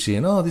Sushi,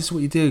 and this is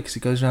what you do because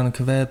it goes around a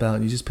conveyor belt,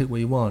 and you just pick what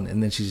you want,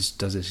 and then she just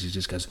does it. She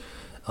just goes,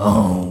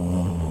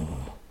 oh.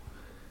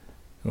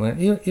 I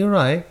went, you're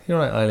right,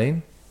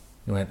 Eileen.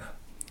 He went,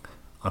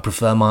 I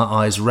prefer my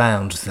eyes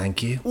round,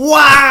 thank you.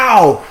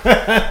 Wow.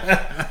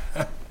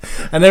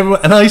 And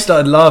I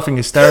started laughing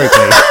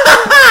hysterically.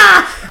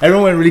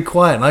 Everyone went really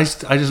quiet, and I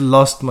just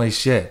lost my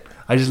shit.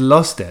 I just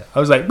lost it. I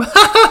was like,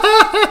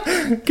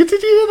 did you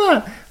hear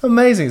that?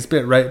 Amazing. It's a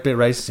bit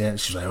racist. Yeah.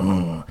 She's like,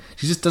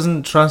 she just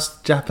doesn't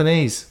trust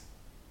Japanese,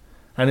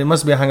 and it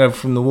must be a hangover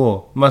from the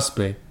war. Must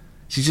be.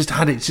 She just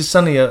had it. It's just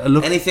suddenly a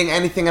look.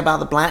 Anything about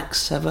the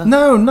blacks ever?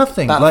 No,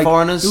 nothing. About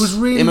foreigners? It was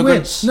really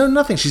immigrants? weird. No,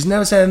 nothing. She's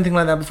never said anything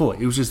like that before.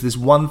 It was just this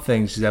one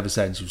thing she's ever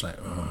said, and she was like,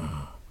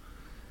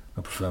 I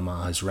prefer my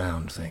eyes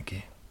round, thank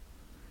you.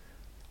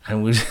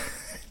 And we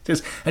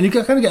just, and you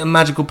kind of get a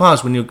magical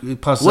pass when you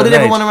pass. What did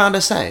everyone around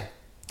her say?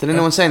 Did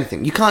anyone say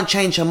anything? You can't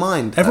change her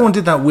mind. Everyone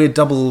did that weird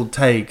double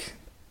take,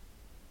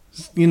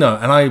 and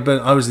I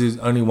was the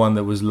only one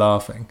that was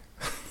laughing.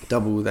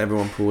 Double,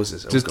 everyone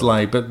pauses.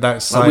 But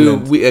that's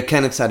silent.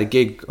 Kenneth's had a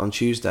gig on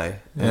Tuesday,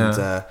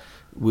 and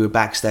we were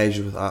backstage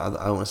with, I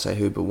don't want to say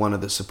who, but one of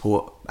the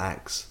support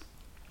acts.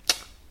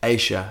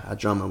 Aisha, our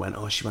drummer, went,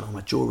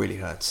 my jaw really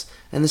hurts.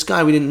 And this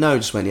guy we didn't know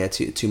just went, yeah,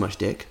 too much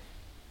dick.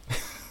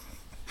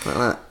 Like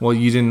that. Well,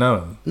 you didn't know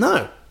him?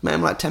 No, met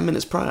him like 10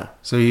 minutes prior.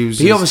 So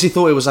he obviously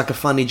thought it was like a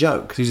funny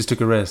joke. So he just took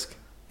a risk.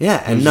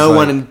 Yeah, and no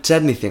one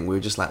said anything. We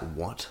were just like,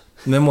 what?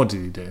 And then what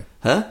did he do?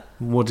 Huh?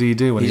 What did he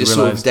do when he just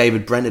realised? sort of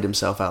David Brenned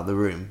himself out of the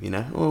room,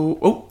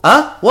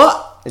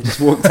 What? And just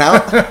walked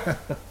out.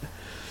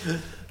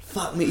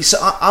 Fuck me. So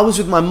I was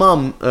with my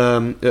mum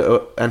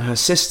and her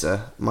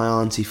sister, my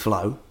auntie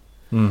Flo,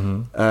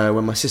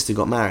 when my sister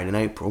got married in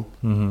April.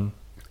 Mm-hmm.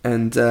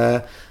 And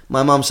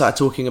my mum started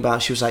talking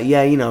about, she was like,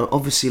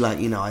 obviously,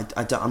 I'm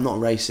not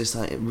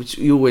racist. Which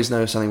you always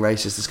know if something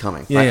racist is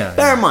coming.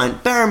 Bear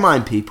in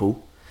mind,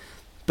 people.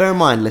 Bear in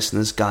mind,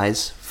 listeners,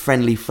 guys,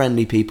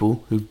 friendly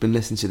people who've been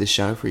listening to this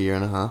show for a year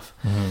and a half,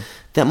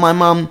 that my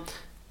mum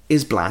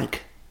is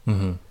black,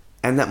 and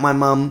that my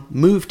mum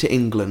moved to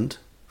England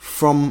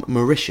from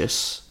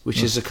Mauritius,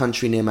 which is a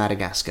country near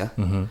Madagascar,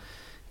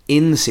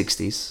 in the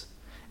 60s.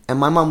 And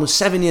my mum was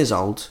 7 years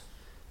old,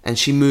 and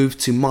she moved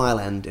to Mile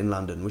End in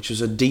London, which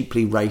was a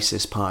deeply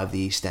racist part of the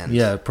East End.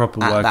 Yeah,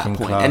 proper at working that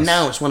point. class. And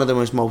now it's one of the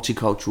most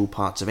multicultural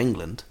parts of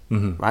England,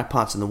 right?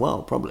 Parts in the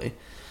world, probably.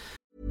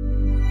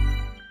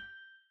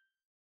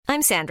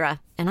 I'm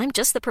Sandra, and I'm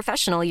just the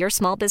professional your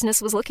small business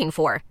was looking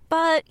for.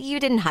 But you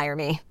didn't hire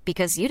me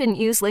because you didn't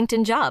use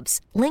LinkedIn Jobs.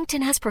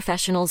 LinkedIn has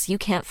professionals you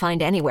can't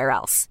find anywhere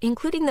else,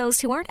 including those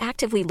who aren't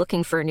actively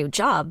looking for a new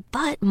job,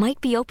 but might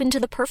be open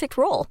to the perfect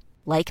role,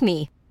 like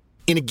me.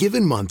 In a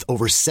given month,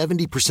 over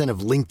 70%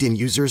 of LinkedIn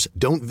users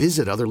don't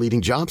visit other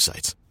leading job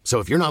sites. So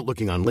if you're not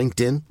looking on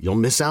LinkedIn, you'll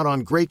miss out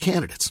on great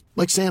candidates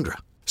like Sandra.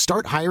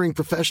 Start hiring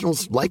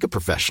professionals like a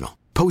professional.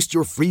 Post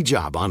your free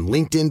job on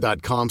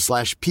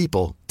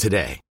linkedin.com/people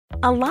today.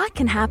 A lot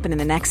can happen in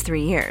the next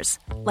 3 years.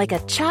 Like a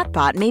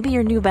chatbot may be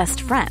your new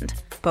best friend.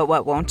 But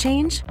what won't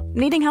change?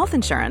 Needing health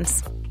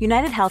insurance.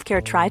 United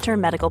Healthcare Tri-Term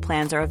Medical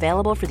Plans are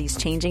available for these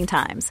changing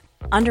times.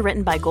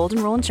 Underwritten by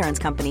Golden Rule Insurance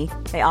Company,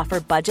 they offer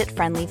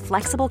budget-friendly,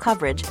 flexible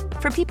coverage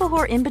for people who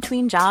are in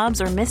between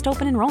jobs or missed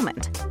open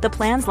enrollment. The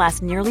plans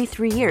last nearly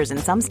 3 years in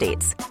some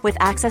states, with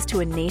access to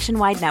a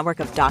nationwide network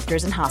of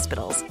doctors and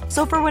hospitals.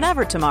 So for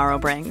whatever tomorrow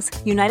brings,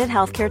 United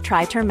Healthcare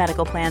Tri-Term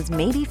Medical Plans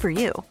may be for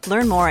you.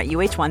 Learn more at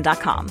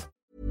uh1.com.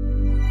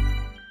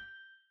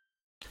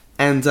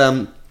 And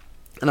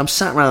I'm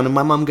sat around, and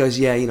my mum goes,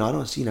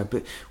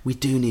 but we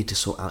do need to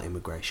sort out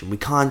immigration. We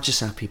can't just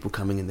have people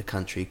coming in the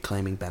country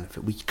claiming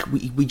benefit.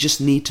 We just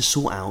need to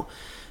sort out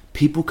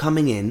people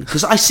coming in,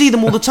 because I see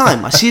them all the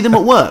time. I see them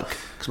at work,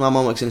 because my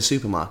mum works in a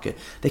supermarket.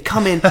 They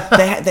come in,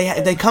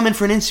 they come in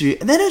for an interview,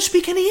 and they don't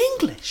speak any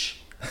English.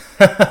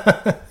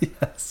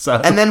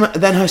 And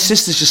then her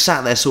sister's just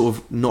sat there, sort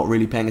of not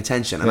really paying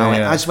attention. And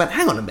I just went,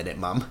 hang on a minute,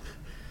 Mum.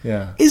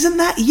 Yeah. Isn't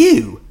that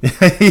you?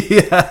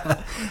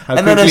 Yeah.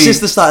 And then her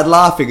sister started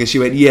laughing, and she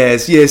went,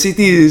 yes, it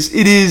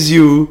is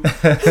you.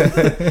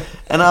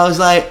 And I was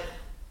like,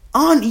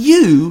 aren't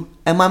you?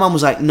 And my mum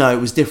was like, no, it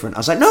was different. I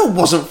was like, no, it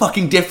wasn't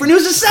fucking different. It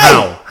was the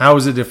same. How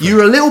was it different? You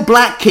were a little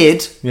black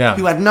kid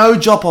who had no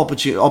job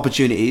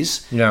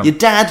opportunities. Yeah. Your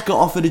dad got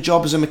offered a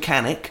job as a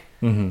mechanic,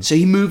 so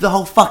he moved the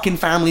whole fucking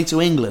family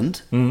to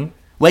England,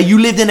 where you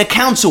lived in a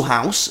council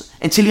house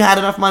until you had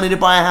enough money to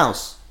buy a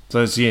house.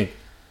 So it's you.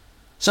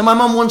 So my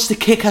mum wants to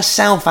kick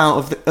herself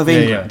out of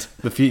England.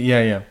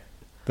 Yeah.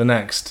 The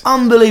next.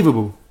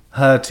 Unbelievable.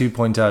 Her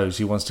 2.0,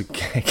 she wants to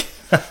kick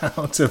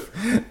out of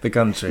the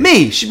country.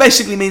 Me. She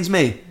basically means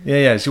me.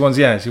 Yeah, she wants...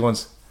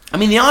 I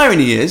mean, the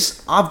irony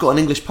is, I've got an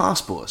English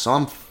passport, so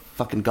I'm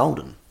fucking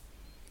golden.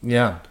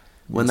 Yeah.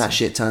 When that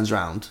shit turns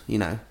round, you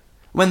know.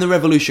 When the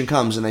revolution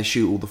comes and they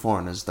shoot all the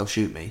foreigners, they'll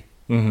shoot me.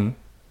 Mm-hmm.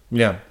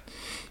 Yeah.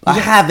 I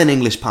have an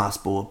English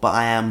passport, but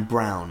I am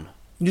brown.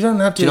 You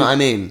don't have to... Do you know what I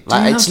mean?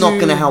 Like, it's not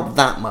going to help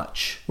that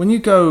much. When you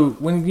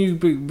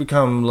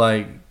become,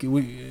 like,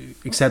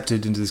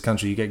 accepted into this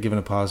country, you get given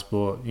a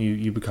passport,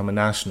 you become a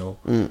national.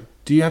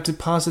 Do you have to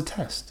pass a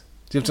test?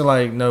 Do you have to,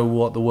 like, know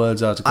what the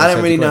words are to... I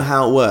don't really know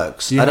how it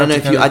works. I don't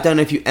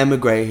know if you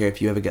emigrate here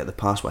if you ever get the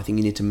passport. I think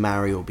you need to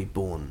marry or be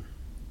born.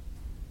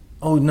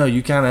 Oh, no,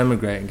 you can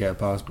emigrate and get a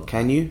passport.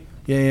 Can you?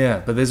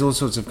 Yeah. But there's all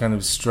sorts of kind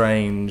of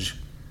strange...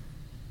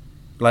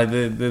 Like,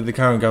 the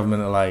current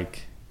government are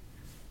like...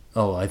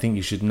 Oh, I think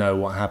you should know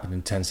what happened in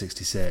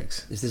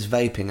 1066. Is this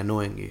vaping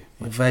annoying you?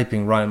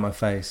 Vaping right in my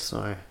face.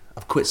 Sorry.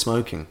 I've quit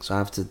smoking, so I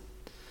have to...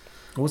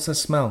 What's that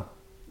smell?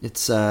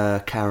 It's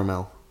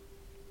caramel.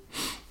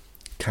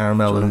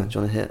 Caramel Do you want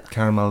to hit?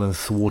 Caramel and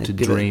thwarted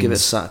give dreams. Give it a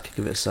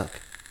suck.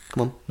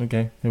 Come on.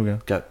 Okay, here we go.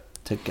 Go.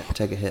 Take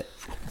a hit.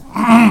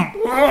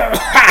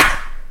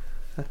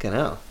 Fucking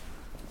hell.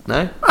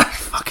 No? That's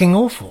fucking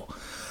awful.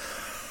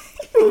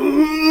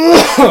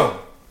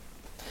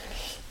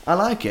 I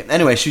like it.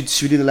 Anyway, should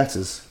we do the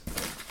letters?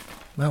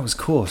 That was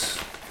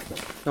coarse.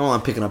 No,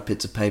 I'm picking up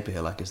bits of paper here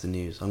like it's the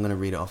news. I'm going to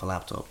read it off a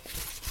laptop.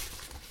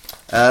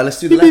 Let's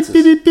do the letters.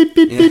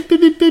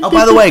 Yeah. Oh,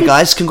 by the way,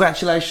 guys,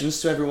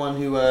 congratulations to everyone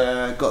who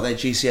got their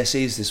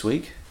GCSEs this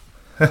week.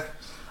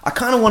 I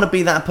kind of want to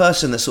be that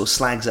person that sort of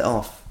slags it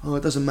off. Oh,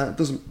 it doesn't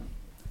matter.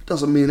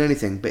 Doesn't mean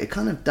anything, but it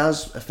kind of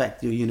does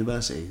affect your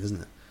university,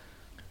 doesn't it?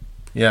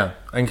 Yeah,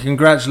 and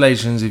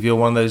congratulations if you're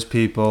one of those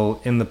people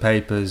in the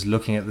papers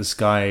looking at the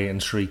sky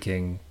and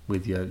shrieking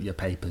with your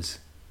papers.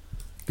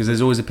 Because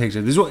there's always a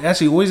picture. There's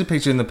actually always a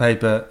picture in the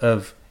paper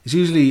of... It's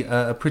usually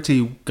a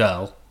pretty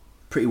girl.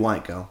 Pretty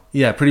white girl.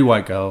 Yeah, pretty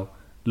white girl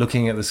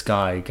looking at the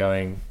sky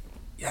going,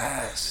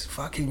 yes,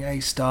 fucking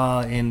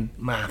A-star in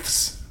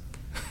maths.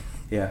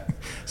 Yeah.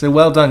 So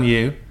well done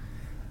you.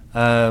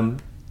 They're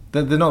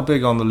not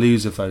big on the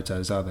loser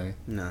photos, are they?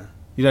 No.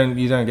 You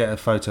don't get a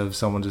photo of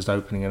someone just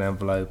opening an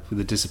envelope with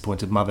a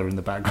disappointed mother in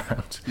the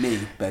background. Me,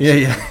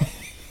 basically. Yeah.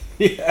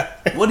 Yeah.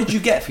 What did you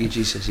get for your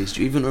GCSEs?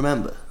 Do you even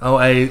remember? Oh,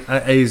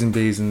 A's and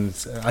B's, and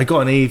I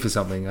got an E for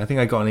something. I think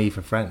I got an E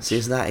for French. See,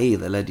 it's that E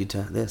that led you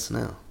to this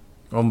now.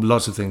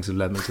 Lots of things have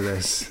led me to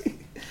this.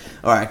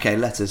 All right, okay,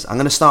 letters. I'm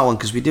going to start one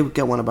because we did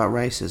get one about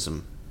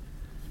racism.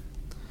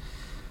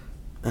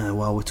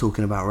 While we're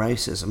talking about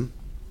racism.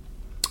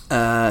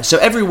 So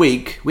every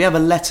week we have a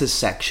letters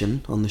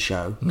section on the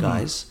show,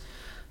 guys.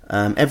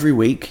 Every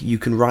week you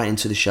can write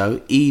into the show,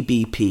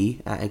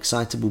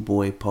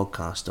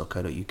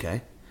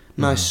 ebp@excitableboypodcast.co.uk.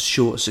 Nice,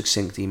 short,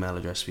 succinct email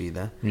address for you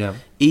there. Yeah.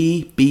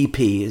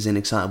 EBP is in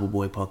Excitable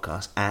Boy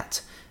Podcast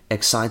at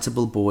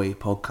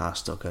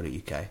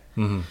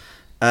excitableboypodcast.co.uk.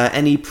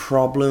 Any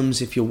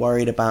problems if you're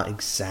worried about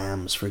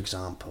exams, for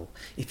example.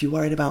 If you're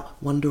worried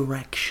about One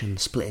Direction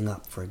splitting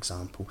up, for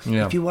example.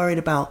 Yeah. If you're worried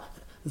about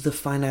the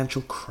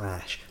financial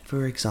crash,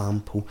 for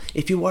example.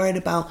 If you're worried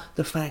about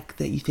the fact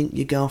that you think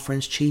your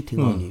girlfriend's cheating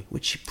on you,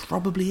 which she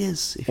probably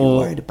is, if you're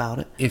worried about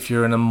it. If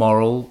you're in a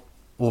moral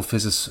or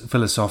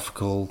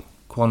philosophical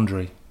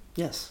quandary.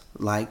 Yes,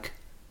 like...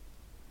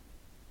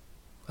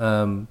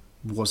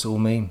 what's it all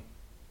mean?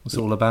 What's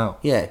it all about?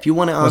 Yeah, if you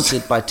want it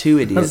answered by two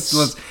idiots,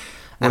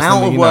 an something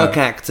out-of-work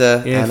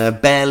actor and a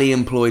barely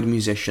employed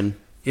musician.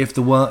 If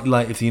the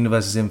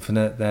universe is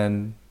infinite,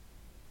 then...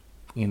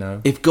 You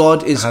know, if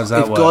God is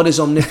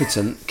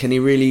omnipotent, can he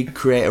really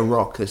create a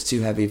rock that's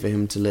too heavy for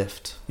him to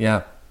lift?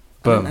 Yeah,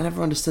 I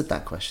never understood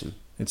that question.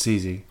 It's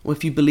easy. Well,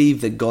 if you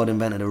believe that God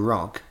invented a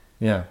rock,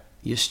 yeah,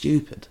 you're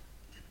stupid.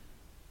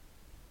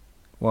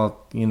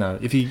 Well, you know,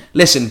 if you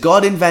listen,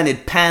 God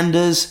invented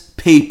pandas,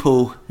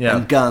 people,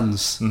 and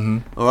guns. Mm-hmm.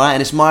 All right,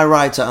 and it's my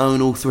right to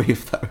own all three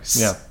of those.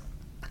 Yeah.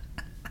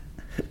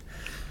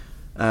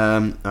 All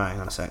right, hang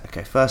on a sec.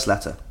 Okay, first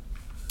letter.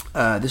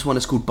 This one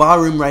is called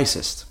Barroom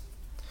Racist.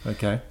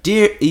 Okay.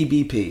 Dear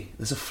EBP,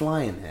 there's a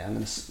fly in here.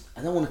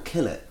 I don't want to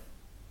kill it.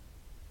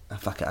 Oh,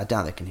 fuck it, I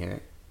doubt they can hear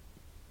it.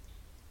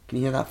 Can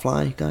you hear that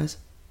fly, guys?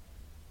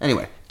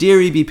 Anyway, dear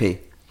EBP,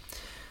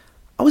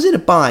 I was in a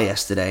bar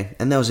yesterday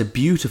and there was a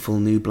beautiful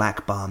new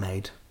black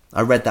barmaid. I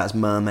read that as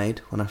mermaid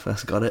when I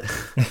first got it.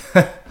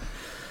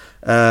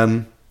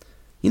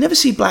 You never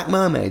see black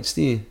mermaids,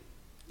 do you?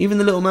 Even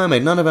the Little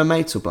Mermaid, none of her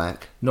mates are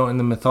black. Not in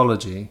the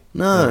mythology.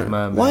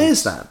 No. Why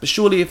is that? But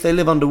surely if they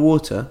live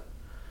underwater...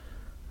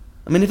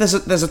 I mean, if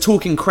there's a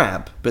talking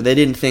crab, but they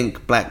didn't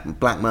think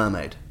black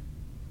mermaid.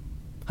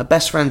 Her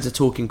best friend's a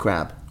talking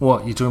crab.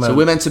 What, you're talking about? So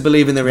we're meant to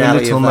believe in the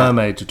reality Little of that.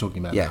 Mermaid you're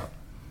talking about? Yeah.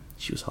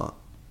 She was hot.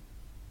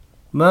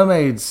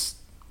 Mermaids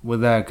were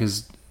there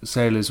because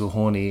sailors were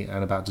horny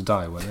and about to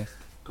die, weren't they?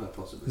 Quite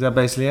possibly. Is that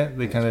basically it?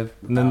 They kind of...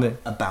 And then they,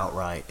 about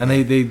right. and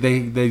they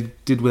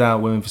did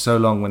without women for so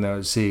long when they were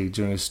at sea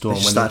during a storm. They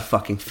just when started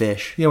fucking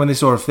fish. when they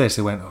saw a fish,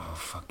 they went, oh,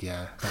 fuck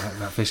yeah,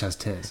 that fish has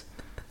tits.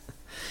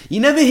 You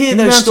never hear Can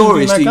those you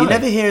imagine stories, being do you? that You guy?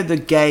 never hear the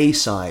gay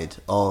side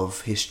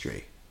of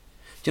history.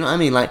 Do you know what I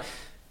mean? Like,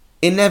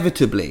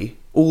 inevitably,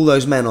 all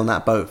those men on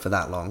that boat for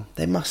that long,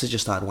 they must have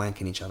just started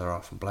wanking each other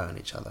off and blowing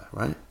each other,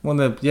 right? Well,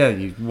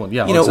 you know,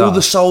 You know, all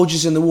the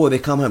soldiers in the war, they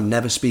come home,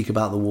 never speak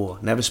about the war,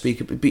 never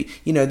speak...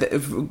 You know,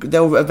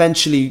 they'll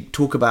eventually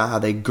talk about how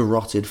they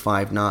garroted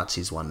 5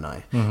 Nazis one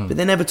night, but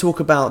they never talk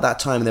about that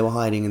time they were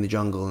hiding in the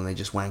jungle and they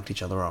just wanked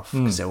each other off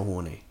because they were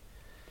horny.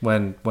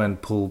 When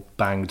Paul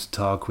banged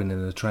Tarquin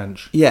in the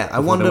trench. Yeah, I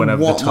before they wonder went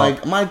over the what...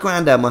 top. My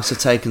granddad must have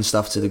taken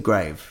stuff to the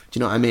grave. Do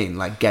you know what I mean?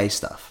 Like gay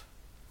stuff.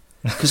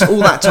 Because all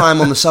that time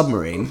on the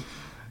submarine,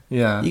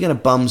 Yeah. you're going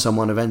to bum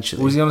someone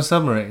eventually. Was he on a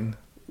submarine?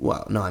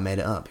 Well, no, I made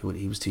it up.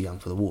 He was too young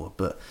for the war.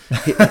 But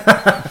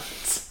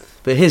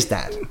his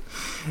dad.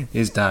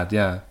 His dad,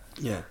 yeah.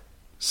 Yeah.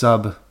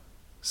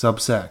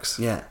 Sub-sex.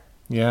 Yeah.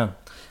 Yeah.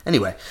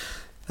 Anyway,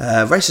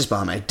 racist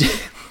barmaid.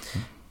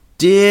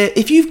 Dear,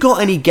 if you've got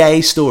any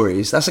gay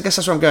stories, I guess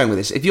that's where I'm going with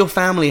this. If your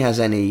family has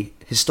any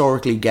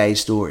historically gay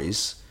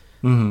stories,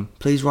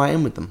 please write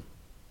in with them.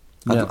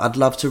 Yeah. I'd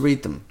love to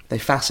read them. They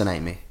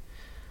fascinate me.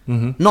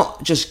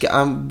 Not just...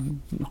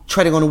 I'm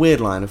treading on a weird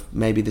line of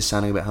maybe this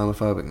sounding a bit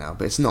homophobic now,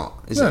 but it's not,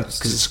 is No, it?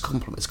 Because it's a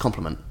compliment. It's a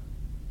compliment.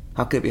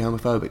 How could it be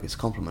homophobic? It's a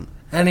compliment.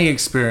 Any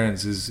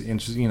experience is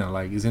interesting,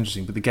 is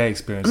interesting, but the gay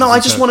experience... No, is I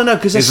just also- want to know,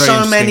 because is there's very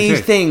so interesting many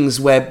too. things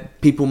where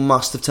people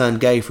must have turned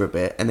gay for a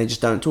bit and they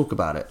just don't talk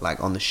about it. Like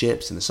on the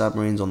ships, in the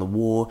submarines, on the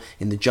war,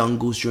 in the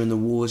jungles during the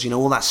wars,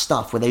 all that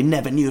stuff where they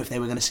never knew if they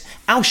were going to...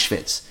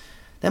 Auschwitz.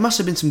 There must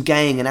have been some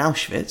gaying in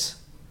Auschwitz.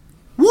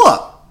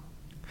 What?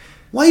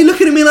 Why are you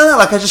looking at me like that,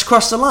 like I just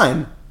crossed the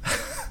line?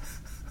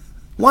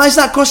 Why is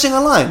that crossing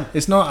a line?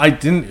 It's not... I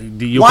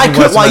didn't... You're Why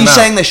putting words in are my you mouth.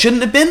 saying there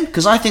shouldn't have been?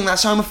 Because I think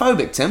that's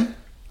homophobic, Tim.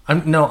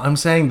 I'm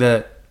saying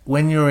that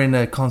when you're in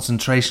a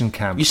concentration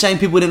camp... You're saying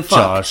people didn't fuck?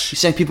 Josh... You're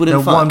saying people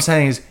didn't fuck? What I'm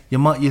saying is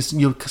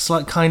you're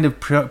kind of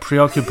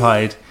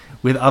preoccupied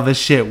with other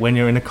shit when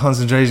you're in a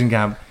concentration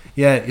camp.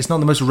 Yeah, it's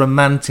not the most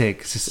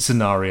romantic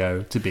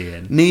scenario to be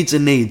in. Needs are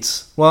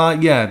needs.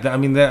 Well, yeah,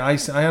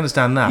 I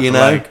understand that. You but,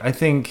 know? I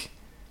think,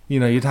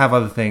 you'd have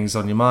other things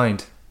on your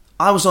mind.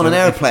 I was on an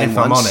airplane if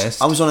once. I'm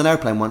honest. I was on an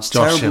airplane once.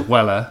 Josh terrible.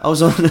 Weller. I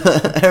was on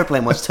an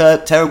airplane once.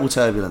 Terrible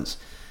turbulence.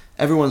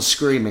 Everyone's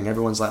screaming.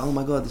 Everyone's like, "Oh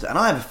my god!" And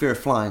I have a fear of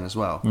flying as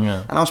well.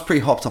 Yeah. And I was pretty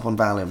hopped up on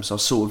Valium, so I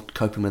was sort of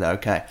coping with it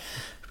okay.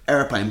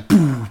 Airplane,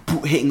 boom,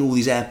 boom, hitting all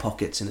these air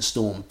pockets in a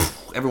storm.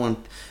 Everyone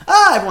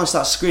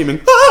starts screaming,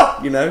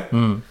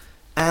 And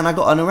I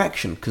got an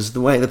erection because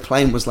the way the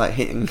plane was like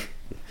hitting,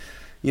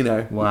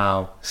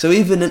 Wow. So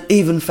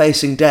even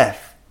facing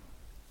death,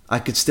 I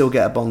could still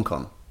get a bonk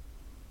on.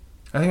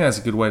 I think that's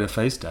a good way to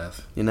face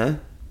death.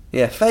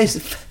 Yeah, face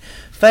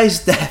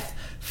death,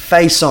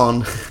 face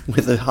on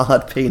with a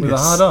hard penis. With a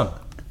hard on.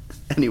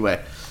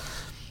 Anyway,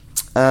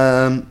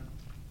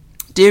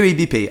 dear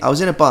EBP, I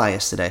was in a bar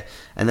yesterday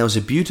and there was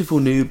a beautiful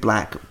new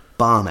black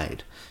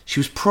barmaid. She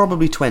was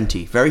probably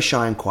 20, very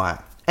shy and quiet.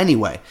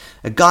 Anyway,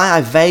 a guy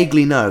I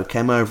vaguely know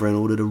came over and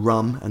ordered a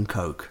rum and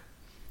coke.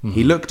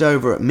 He looked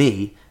over at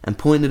me and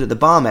pointed at the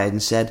barmaid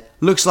and said,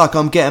 "Looks like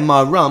I'm getting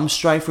my rum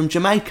straight from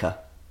Jamaica."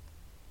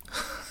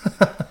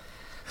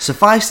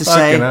 Suffice to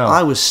say, Fucking hell.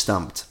 I was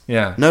stumped.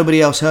 Yeah.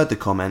 Nobody else heard the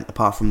comment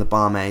apart from the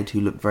barmaid,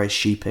 who looked very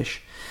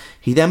sheepish.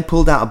 He then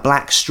pulled out a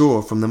black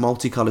straw from the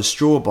multicoloured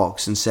straw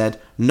box and said,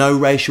 "No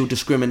racial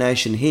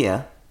discrimination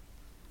here."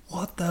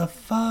 What the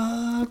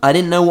fuck? I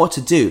didn't know what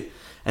to do,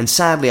 and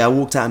sadly I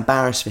walked out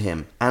embarrassed for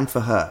him and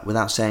for her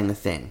without saying a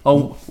thing.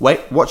 Oh. Wait,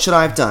 what should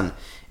I have done?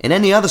 In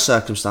any other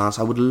circumstance,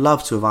 I would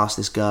love to have asked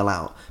this girl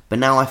out, but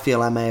now I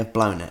feel I may have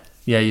blown it.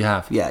 Yeah, you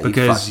have. Yeah,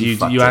 because you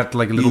fucked you it. act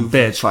like a little You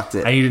bitch, fucked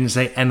it. and you didn't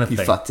say anything.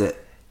 You fucked it.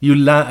 You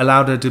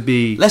allowed her to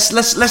be Let's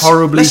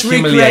horribly recreate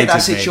humiliated that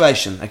me.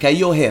 situation. Okay,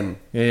 you're him.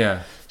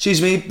 Yeah.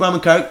 Excuse me, rum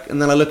and coke, and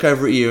then I look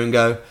over at you and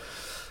go,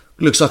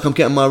 "Looks like I'm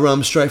getting my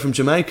rum straight from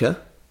Jamaica."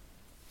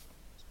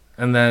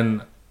 And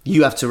then,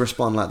 You have to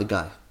respond like the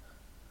guy.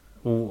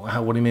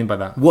 what do you mean by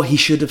that? What he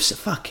should have said.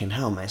 Fucking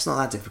hell, mate. It's not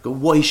that difficult.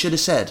 What he should have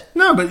said.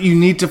 No, but you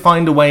need to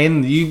find a way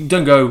in. You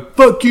don't go,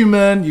 "Fuck you,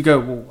 man." You go,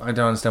 "Well, I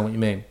don't understand what you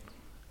mean."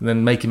 And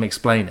then make him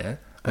explain it.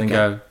 And Okay.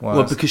 go, "Well, Well,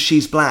 that's- because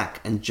she's black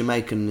and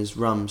Jamaican is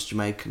rum's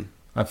Jamaican.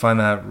 I find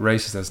that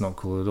racist. That's not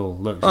cool at all.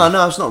 Look. Oh,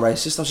 no, it's not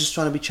racist. I was just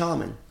trying to be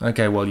charming.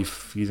 Okay, well, you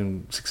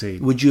didn't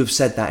succeed. Would you have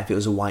said that if it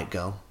was a white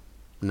girl?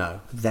 No.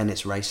 Then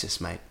it's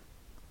racist, mate.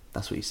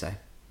 That's what you say.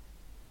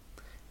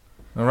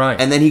 All right.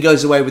 And then he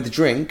goes away with the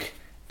drink,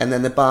 and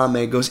then the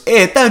barmaid goes,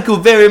 "Hey, thank you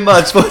very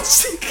much for..."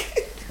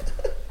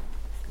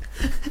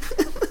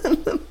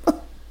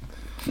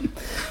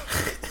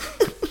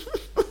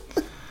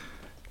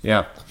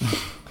 yeah.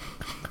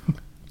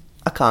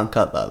 I can't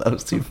cut that. That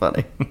was too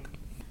funny.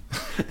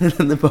 And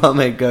then the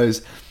barmaid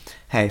goes,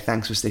 "Hey,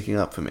 thanks for sticking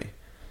up for me.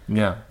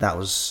 Yeah. That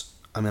was...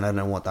 I mean, I don't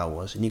know what that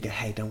was." And you go,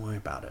 "Hey, don't worry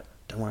about it.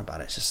 don't worry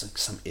about it. It's just like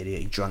some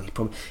idiot. He's drunk.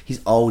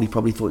 He's old. He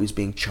probably thought he was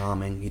being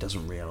charming. He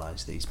doesn't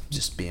realise that he's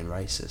just being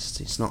racist.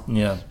 He's not.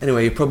 Yeah.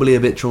 Anyway, you're probably a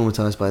bit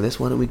traumatised by this.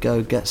 Why don't we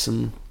go get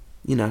some,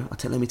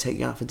 let me take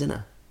you out for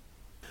dinner.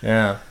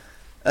 Yeah.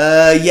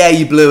 Yeah,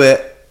 you blew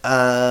it.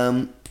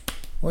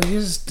 Well, you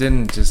just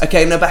didn't just...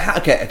 Okay, no, but...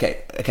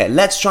 Okay,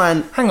 let's try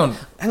and... Hang on.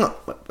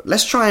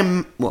 Let's try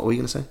and... What were you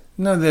going to say?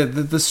 No,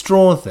 the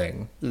straw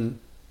thing.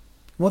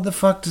 What the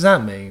fuck does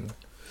that mean?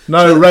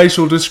 No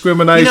racial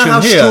discrimination here. You know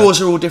how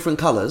straws are all different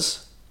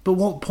colours? But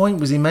what point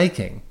was he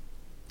making?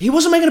 He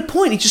wasn't making a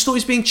point. He just thought he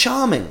was being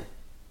charming.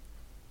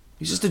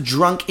 He's just a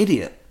drunk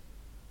idiot.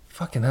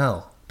 Fucking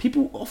hell.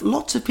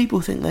 Lots of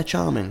people think they're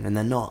charming, and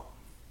they're not.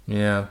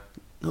 Yeah.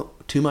 Oh,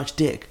 too much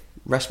dick.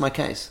 Rest my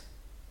case.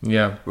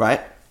 Yeah.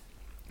 Right?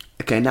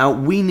 Okay, now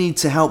we need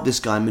to help this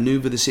guy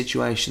manoeuvre the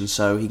situation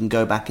so he can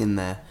go back in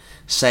there,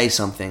 say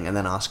something, and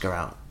then ask her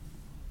out.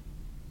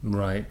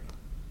 Right.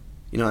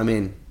 You know what I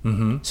mean?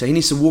 Mm-hmm. So he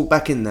needs to walk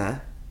back in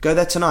there, go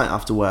there tonight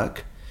after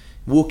work,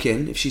 walk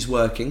in, if she's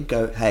working,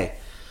 go, hey,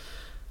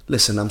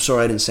 listen, I'm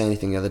sorry I didn't say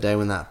anything the other day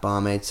when that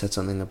barmaid said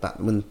something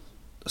about...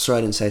 Sorry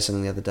I didn't say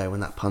something the other day when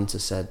that punter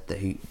said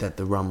that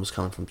the rum was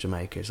coming from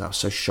Jamaica. So I was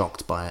so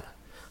shocked by it.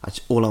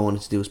 All I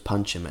wanted to do was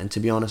punch him. And to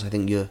be honest, I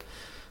think you're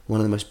one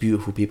of the most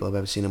beautiful people I've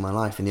ever seen in my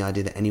life. And the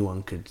idea that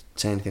anyone could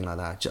say anything like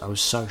that, I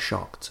was so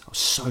shocked.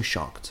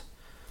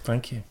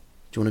 Thank you.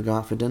 Do you want to go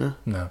out for dinner?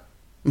 No.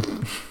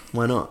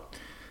 Why not?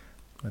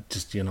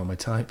 Just, you're not my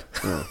type.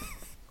 Yeah.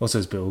 Also,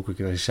 it's a bit awkward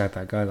because I shagged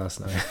that guy last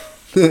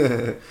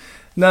night.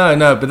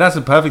 No, but that's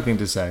a perfect thing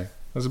to say.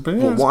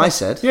 What I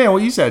said? Yeah,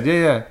 what you said.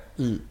 Yeah.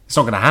 It's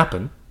not going to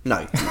happen.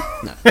 No.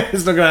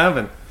 It's not going to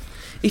happen.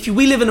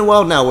 We live in a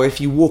world now where if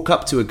you walk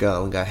up to a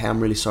girl and go, hey, I'm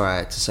really sorry I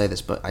had to say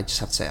this, but I just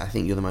have to say, I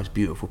think you're the most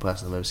beautiful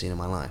person I've ever seen in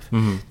my life.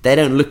 Mm-hmm. They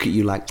don't look at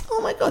you like,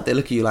 oh my God, they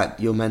look at you like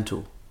you're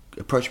mental.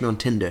 Approach me on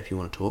Tinder if you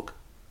want to talk.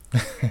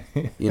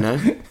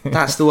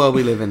 That's the world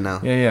we live in now.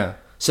 Yeah.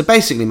 So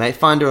basically, mate,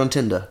 find her on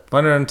Tinder.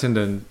 Find her on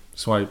Tinder and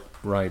swipe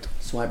right.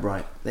 Swipe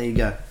right. There you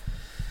go.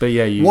 But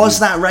yeah,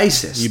 Was that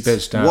racist? You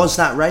bitched out. Was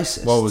that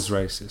racist? What was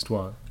racist?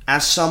 What?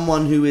 As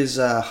someone who is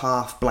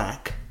half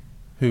black.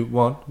 Who?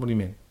 What? What do you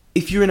mean?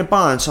 If you're in a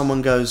bar and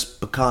someone goes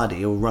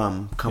Bacardi or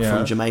rum, come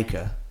from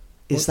Jamaica,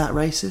 is that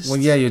racist? Well,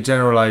 yeah, you're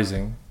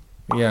generalising.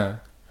 Yeah.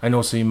 And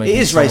also you make it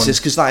is racist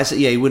because, like I said,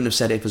 you wouldn't have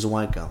said it if it was a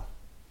white girl.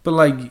 But,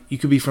 like, you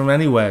could be from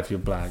anywhere if you're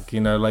black,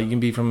 like, you can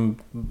be from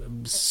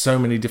so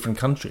many different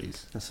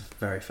countries. That's a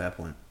very fair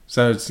point.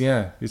 So, it's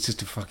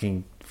just a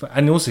fucking...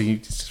 And also,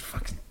 it's just a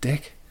fucking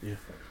dick. Yeah.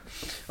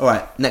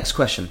 Alright, next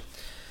question.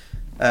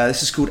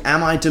 This is called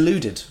Am I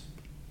Deluded?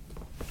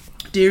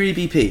 Dear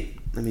EBP,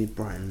 let me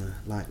brighten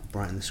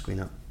the screen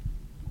up.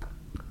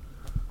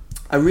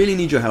 I really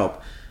need your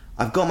help.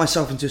 I've got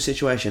myself into a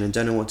situation and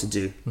don't know what to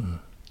do.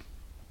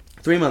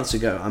 3 months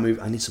ago,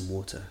 I need some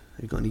water.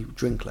 Have you got any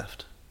drink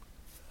left?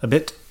 A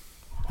bit.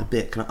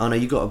 Oh no,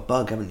 you got a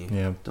bug, haven't you?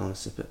 Yeah. Don't want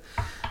to sip it.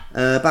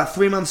 About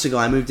 3 months ago,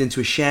 I moved into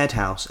a shared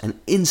house and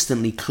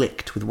instantly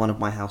clicked with one of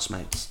my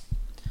housemates.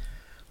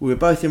 We were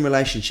both in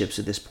relationships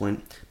at this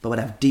point, but would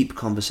have deep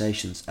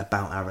conversations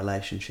about our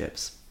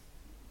relationships.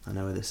 I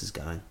know where this is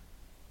going.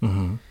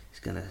 Mm-hmm. He's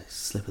going to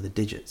slip of the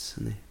digits,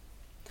 isn't he?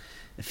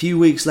 A few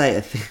weeks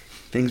later,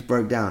 things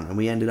broke down and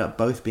we ended up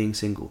both being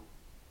single.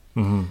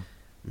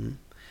 Mm-hmm.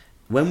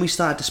 When we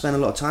started to spend a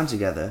lot of time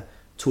together,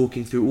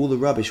 talking through all the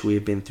rubbish we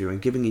had been through and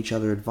giving each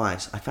other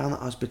advice, I found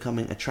that I was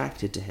becoming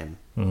attracted to him.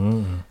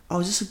 Mm-hmm. Oh,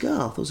 is this a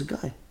girl? I thought it was a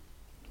guy.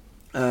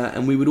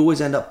 And we would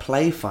always end up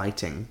play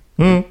fighting,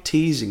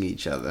 teasing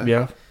each other.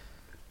 Yeah.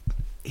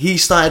 He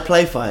started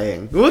play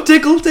fighting. Oh,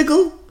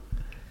 tickle.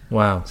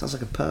 Wow. Sounds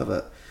like a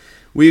pervert.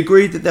 We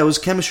agreed that there was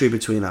chemistry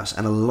between us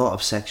and a lot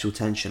of sexual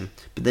tension,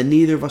 but that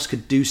neither of us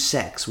could do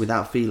sex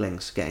without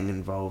feelings getting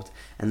involved,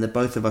 and that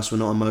both of us were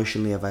not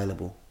emotionally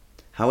available.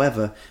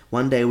 However,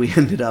 one day we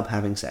ended up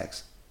having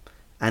sex,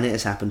 and it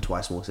has happened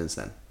twice more since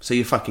then. So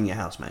you're fucking your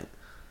housemate.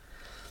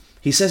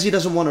 He says he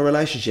doesn't want a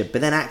relationship,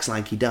 but then acts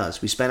like he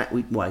does.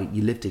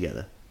 You live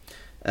together.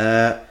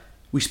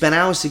 We spend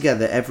hours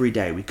together every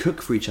day. We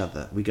cook for each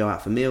other. We go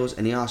out for meals,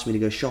 and he asks me to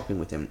go shopping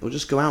with him, or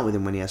just go out with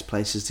him when he has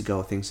places to go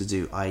or things to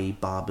do, i.e.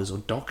 barbers or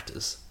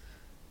doctors.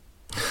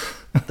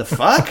 The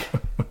fuck?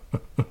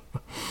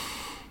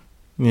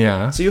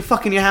 Yeah. So you're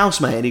fucking your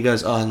housemate, and he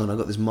goes, oh, hang on, I've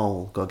got this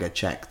mole, got to get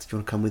checked. Do you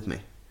want to come with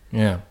me?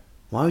 Yeah.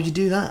 Why would you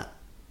do that?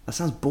 That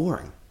sounds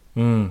boring.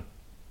 Mm.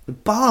 The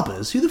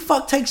barbers? Who the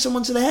fuck takes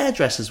someone to the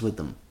hairdressers with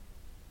them?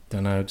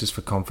 Don't know, just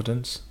for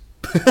confidence.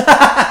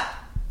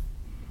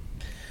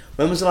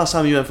 When was the last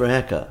time you went for a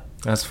haircut?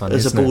 That's funny.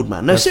 As a bald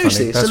man. No, That's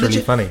seriously. Funny. That's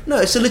really funny. No,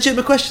 it's a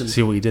legitimate question.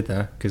 See what you did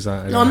there?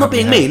 No, I'm not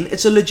being mean.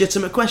 It's a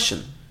legitimate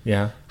question.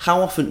 Yeah.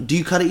 How often? Do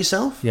you cut it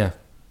yourself? Yeah.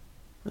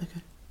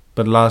 Okay.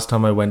 But last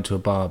time I went to a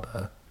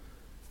barber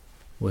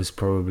was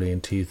probably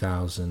in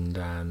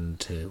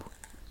 2002.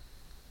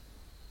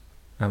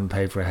 I haven't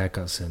paid for a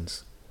haircut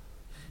since.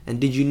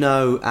 And did you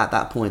know at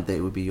that point that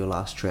it would be your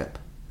last trip?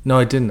 No,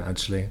 I didn't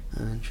actually.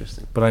 Oh,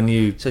 interesting. But I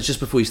knew... So it's just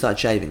before you started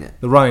shaving it?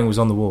 The writing was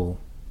on the wall.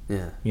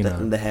 Yeah. You know.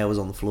 And the hair was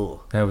on the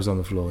floor. Hair was on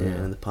the floor, yeah.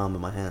 In the palm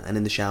of my hand. And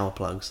in the shower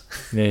plugs.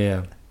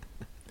 Yeah.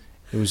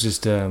 It was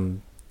just, it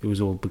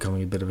was all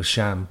becoming a bit of a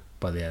sham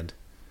by the end.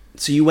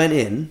 So you went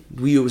in.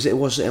 Was it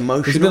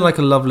emotional? It's a bit like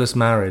a loveless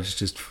marriage,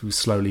 just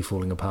slowly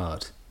falling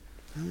apart.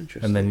 Oh,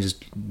 interesting. And then you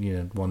just,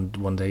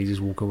 one day you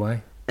just walk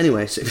away.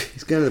 Anyway, so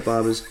he's going to the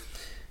barber's.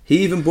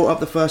 He even brought up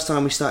the first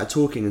time we started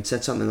talking and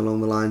said something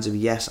along the lines of,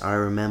 "Yes, I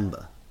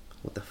remember."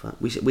 What the fuck?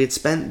 We had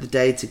spent the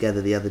day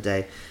together the other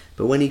day,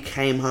 but when he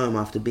came home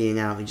after being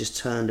out, he just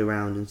turned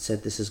around and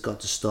said, "This has got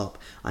to stop.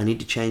 I need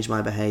to change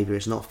my behaviour.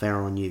 It's not fair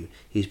on you."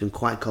 He's been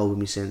quite cold with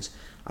me since.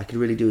 I could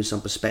really do with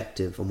some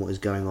perspective on what is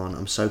going on.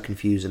 I'm so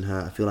confused and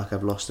hurt. I feel like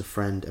I've lost a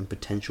friend and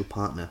potential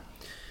partner.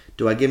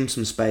 Do I give him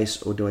some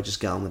space or do I just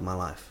get on with my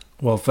life?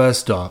 Well,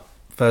 first up,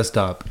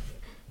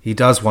 he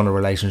does want a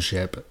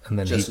relationship, and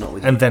then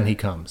then he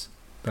comes.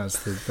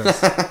 That's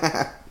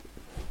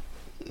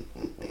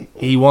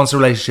he wants a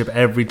relationship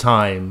every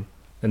time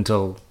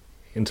until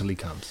he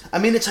comes. I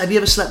mean, have you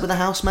ever slept with a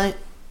housemate?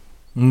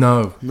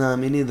 No,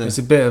 me neither. It's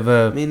a bit of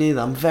a. Me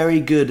neither. I'm very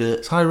good at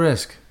It's high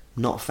risk.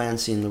 not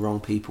fancying the wrong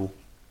people.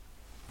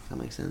 Does that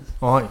make sense?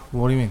 What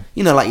do you mean?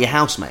 You know, like your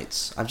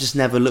housemates. I've just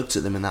never looked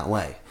at them in that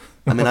way.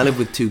 I mean, I live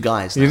with two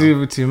guys now. You do it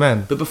with two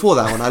men. But before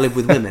that one, I lived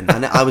with women.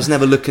 And I was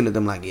never looking at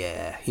them like,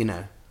 yeah, you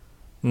know.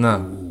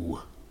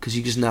 No. Because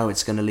you just know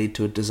it's going to lead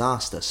to a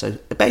disaster. So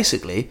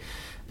basically,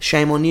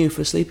 shame on you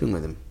for sleeping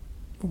with him.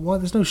 Why?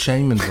 There's no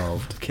shame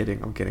involved. I'm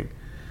kidding.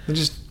 They're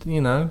just,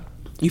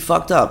 You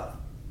fucked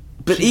up.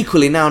 But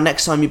equally, now,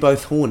 next time you're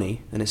both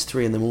horny and it's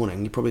 3 a.m,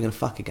 you're probably going to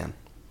fuck again.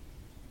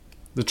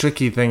 The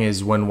tricky thing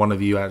is when one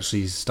of you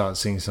actually starts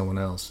seeing someone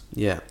else.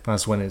 Yeah.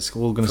 That's when it's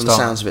all going to From start.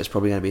 the sounds of it, it's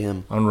probably going to be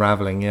him.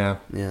 Unraveling, yeah.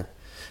 Yeah.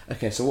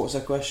 Okay, so what was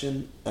that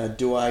question?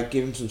 Do I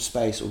give him some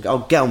space or I'll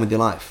get on with your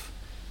life?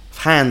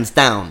 Hands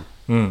down.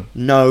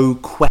 No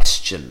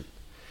question.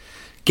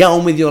 Get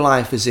on with your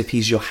life as if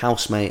he's your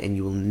housemate and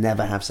you will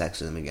never have sex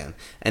with him again.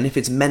 And if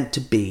it's meant to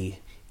be,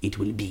 it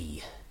will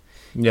be.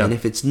 Yeah. And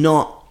if it's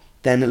not,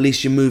 then at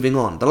least you're moving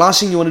on. The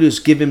last thing you want to do is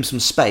give him some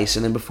space,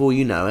 and then before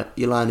you know it,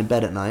 you're lying in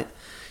bed at night,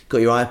 got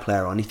your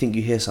iPlayer on, you think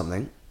you hear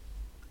something.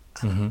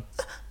 Mm-hmm.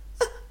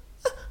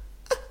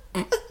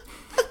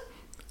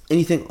 And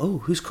you think, oh,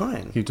 who's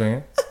crying? Keep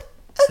doing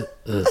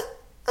it.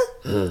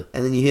 And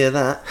then you hear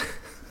that.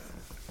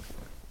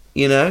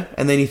 You know?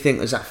 And then you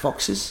think, is that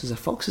foxes? Is there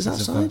foxes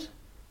outside?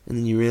 And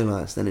then you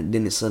realise, then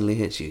it suddenly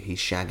hits you, he's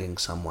shagging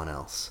someone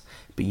else.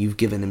 But you've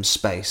given him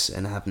space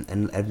and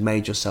have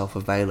made yourself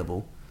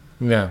available.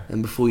 Yeah.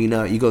 And before you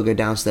know it, you've got to go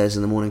downstairs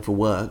in the morning for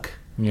work.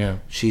 Yeah.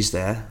 She's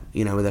there,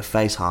 with her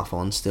face half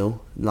on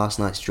still. Last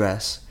night's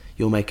dress.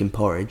 You're making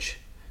porridge.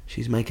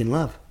 She's making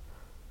love.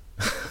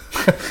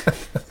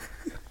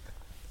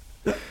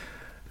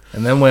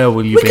 And then where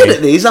will you be? We're good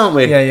at these, aren't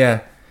we?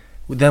 Yeah.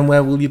 Then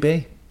where will you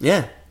be?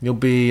 Yeah. You'll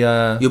be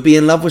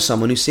in love with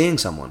someone who's seeing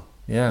someone.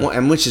 Yeah.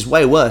 And which is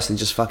way worse than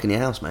just fucking your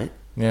housemate.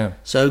 Yeah.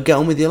 So get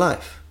on with your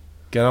life.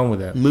 Get on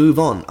with it. Move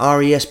on.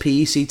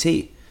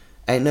 RESPECT.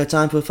 Ain't no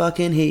time for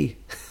fucking he.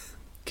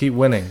 Keep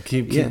winning.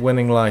 Keep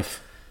winning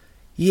life.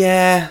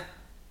 Yeah.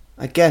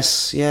 I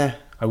guess, yeah.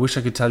 I wish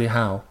I could tell you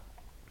how.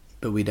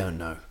 But we don't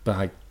know. But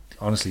I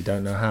honestly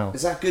don't know how.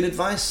 Is that good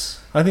advice?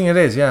 I think it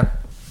is, yeah.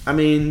 I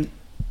mean,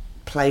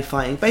 play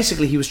fighting.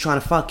 Basically, he was trying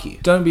to fuck you.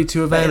 Don't be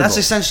too available. That's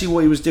essentially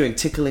what he was doing.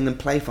 Tickling and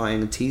play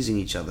fighting and teasing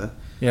each other.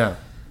 Yeah.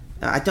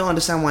 I don't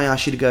understand why I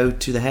should go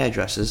to the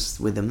hairdressers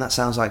with him. That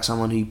sounds like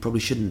someone who you probably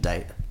shouldn't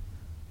date.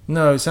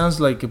 No, it sounds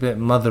like a bit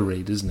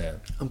mothery, doesn't it?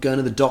 I'm going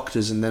to the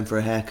doctors and then for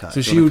a haircut.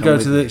 So she would go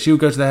to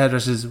the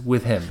hairdressers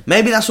with him.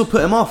 Maybe that's what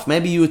put him off.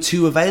 Maybe you were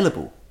too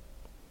available.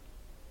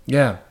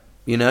 Yeah.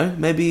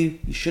 Maybe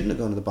you shouldn't have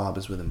gone to the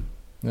barbers with him.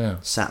 Yeah.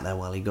 Sat there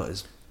while he got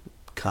his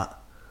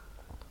cut.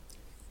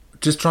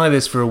 Just try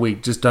this for a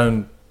week. Just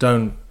don't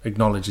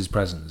acknowledge his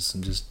presence,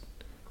 and just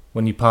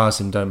when you pass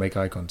him, don't make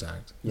eye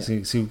contact.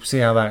 Yeah. See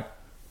how that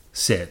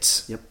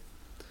sits. Yep.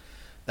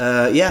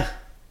 Yeah.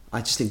 I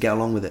just didn't get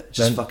along with it.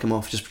 Just fuck him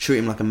off. Just treat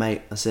him like a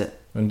mate. That's it.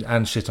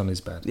 And shit on his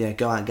bed. Yeah,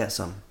 go out and get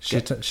some.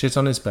 Shit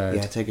on his bed.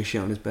 Yeah, take a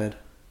shit on his bed.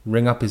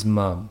 Ring up his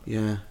mum.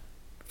 Yeah.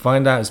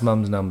 Find out his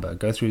mum's number.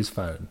 Go through his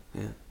phone.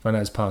 Yeah. Find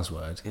out his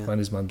password. Yeah. Find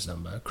his mum's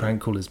number.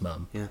 Crank call his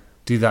mum. Yeah.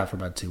 Do that for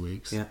about 2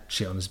 weeks. Yeah.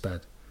 Shit on his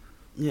bed.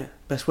 Yeah,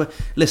 best way.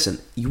 Listen,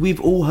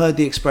 we've all heard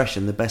the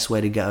expression, the best way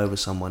to get over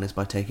someone is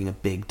by taking a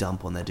big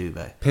dump on their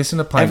duvet. Piss in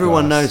a pint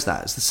Everyone glass. knows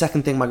that. It's the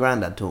second thing my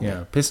granddad taught me.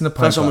 Yeah, piss in a pint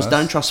First one was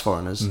glass. don't trust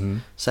foreigners. Mm-hmm.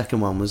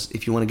 Second one was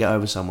if you want to get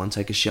over someone,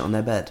 take a shit on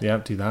their bed.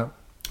 Yeah, do that.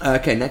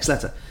 Okay, next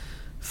letter.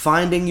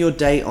 Finding your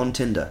date on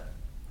Tinder.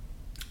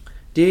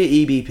 Dear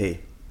EBP,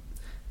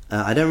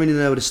 I don't really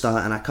know where to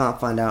start and I can't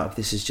find out if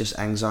this is just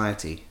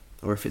anxiety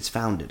or if it's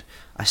founded.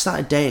 I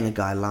started dating a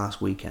guy last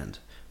weekend.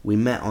 We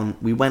went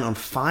on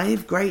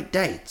 5 great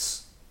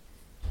dates.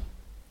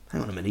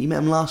 Hang on a minute, you met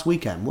him last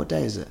weekend. What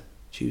day is it?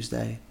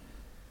 Tuesday.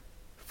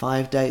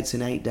 5 dates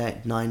in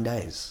 9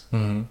 days.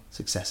 Mm-hmm.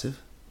 It's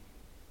excessive.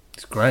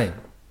 It's great.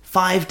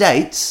 5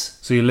 dates?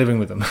 So you're living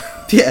with them?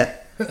 Yeah.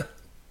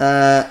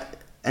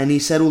 And he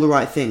said all the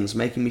right things,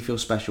 making me feel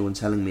special and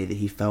telling me that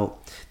he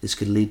felt this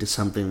could lead to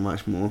something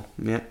much more.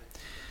 Yeah.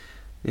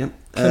 Yep.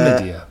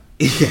 Chlamydia.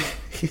 Yeah.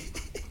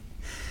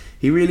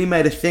 He really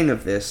made a thing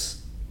of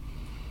this.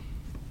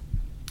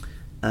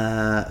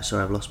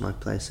 Sorry, I've lost my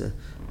place here.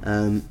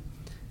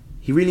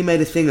 He really made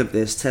a thing of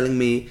this, telling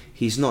me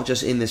he's not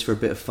just in this for a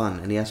bit of fun,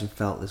 and he hasn't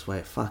felt this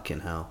way.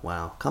 Fucking hell,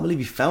 wow. Can't believe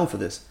he fell for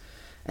this.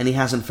 And he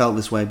hasn't felt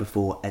this way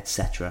before,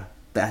 etc.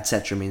 But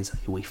etc. means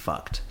we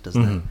fucked,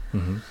 doesn't it?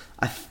 Mm-hmm.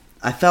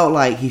 I felt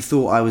like he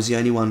thought I was the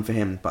only one for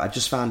him, but I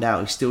just found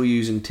out he's still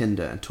using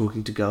Tinder and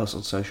talking to girls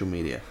on social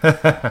media.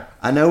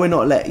 I know we're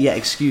not yet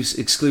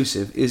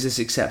exclusive. Is this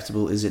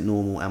acceptable? Is it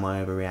normal? Am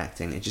I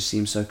overreacting? It just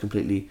seems so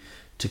completely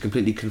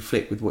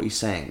conflict with what he's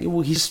saying.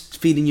 Well, he's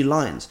feeding you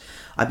lines.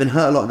 I've been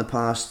hurt a lot in the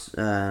past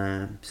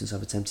since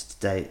I've attempted to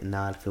date, and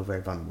now I feel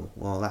very vulnerable.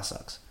 Well, that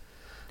sucks.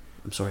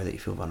 I'm sorry that you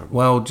feel vulnerable.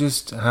 Well,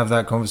 just have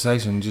that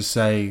conversation. Just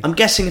say... I'm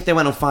guessing if they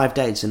went on 5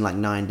 dates in like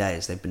 9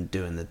 days, they've been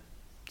doing the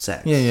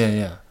sex.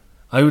 Yeah.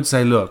 I would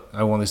say, look,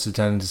 I want this to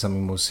turn into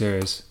something more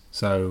serious,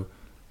 so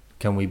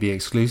can we be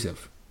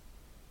exclusive?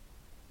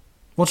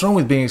 What's wrong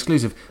with being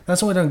exclusive?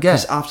 That's what I don't get.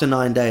 Because after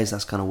 9 days,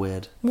 that's kind of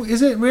weird.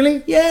 Is it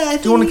really? Yeah, I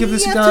think Do you want to give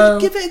this a have go?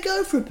 to give it a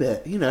go for a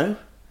bit, you know.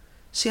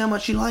 See how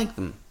much you like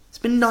them. It's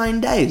been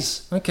 9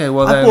 days. Okay,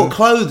 well I then... bought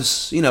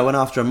clothes, you know, and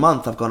after a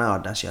month I've gone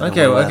out. Actually, I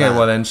don't want to wear that.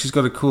 Well then, she's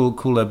got to cool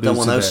her boots Don't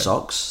want a those bit.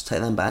 socks.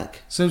 Take them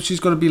back. So she's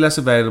got to be less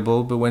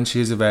available, but when she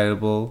is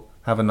available,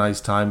 have a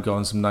nice time, go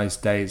on some nice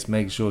dates,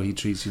 make sure he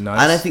treats you nice.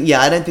 And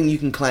I don't think you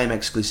can claim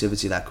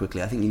exclusivity that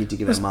quickly. I think you need to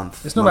give it a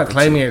month. It's not about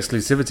claiming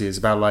exclusivity. It's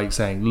about like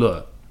saying,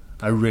 look,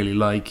 I really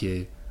like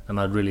you, and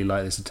I'd really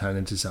like this to turn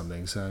into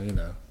something. So, you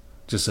know,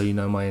 just so you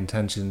know, my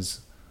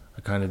intentions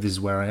are kind of, this is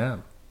where I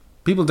am.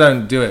 People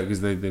don't do it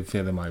because they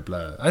fear they might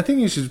blow it. I think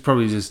you should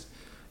probably just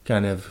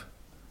kind of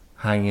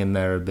hang in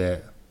there a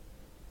bit,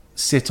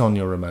 sit on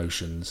your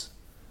emotions,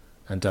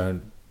 and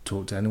don't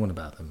talk to anyone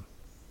about them.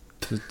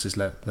 Just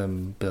let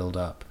them build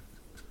up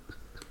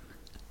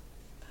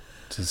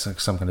to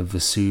some kind of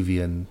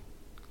Vesuvian,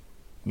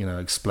 you know,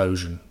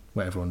 explosion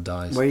where everyone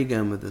dies. Where are you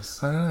going with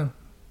this? I don't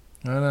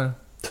know.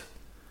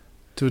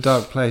 To a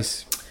dark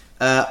place.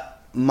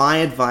 My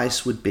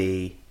advice would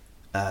be,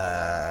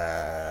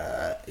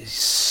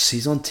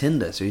 he's on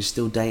Tinder, so he's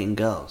still dating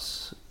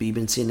girls. But you've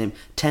been seeing him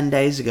 10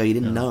 days ago. You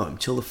didn't know him.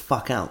 Chill the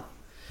fuck out.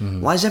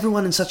 Mm-hmm. Why is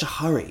everyone in such a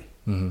hurry?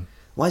 Mm-hmm.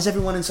 Why is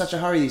everyone in such a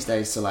hurry these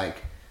days to, like,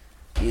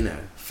 you know,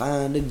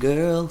 find a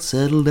girl,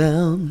 settle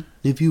down.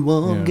 If you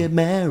want, get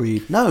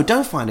married. No,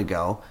 don't find a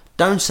girl.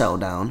 Don't settle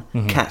down.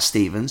 Mm-hmm. Cat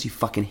Stevens, you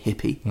fucking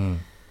hippie.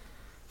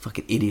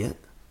 Fucking idiot.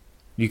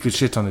 You could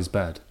shit on his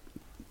bed.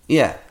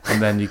 Yeah.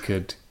 And then you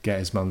could get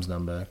his mum's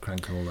number,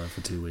 crank her all over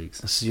for 2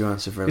 weeks. This is your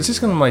answer for everything. It's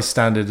just kind of my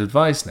standard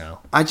advice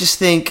now. I just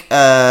think,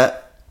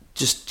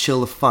 just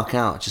chill the fuck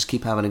out. Just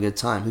keep having a good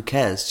time. Who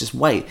cares? Just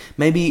wait.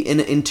 Maybe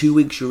in 2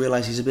 weeks you'll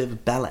realise he's a bit of a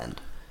bellend.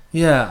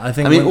 Yeah, I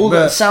think...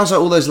 it sounds like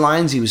all those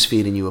lines he was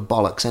feeding you were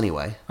bollocks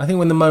anyway. I think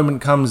when the moment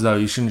comes, though,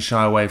 you shouldn't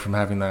shy away from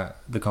having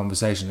the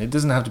conversation. It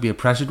doesn't have to be a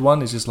pressured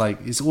one. It's just like,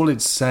 all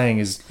it's saying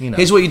is, you know...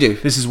 Here's what you do.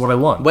 This is what I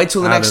want. Wait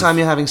till the next time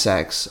you're having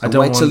sex. And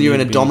wait till you're in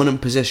a dominant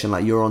position,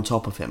 like you're on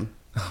top of him.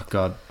 Oh,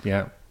 God,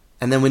 yeah.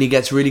 And then when he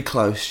gets really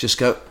close, just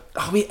go,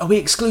 are we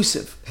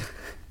exclusive?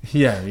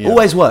 Yeah.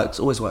 Always works.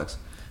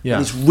 Yeah.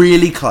 And it's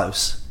really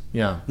close.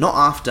 Yeah. Not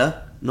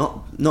after...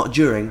 Not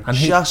during, and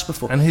just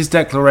before. And his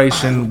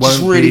declaration won't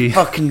just really be...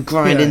 fucking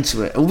grind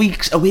into it. Are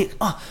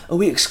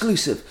we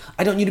exclusive?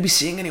 I don't need to be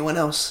seeing anyone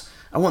else.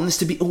 I want this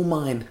to be all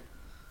mine.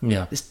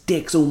 Yeah. This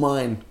dick's all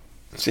mine.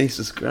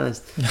 Jesus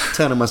Christ.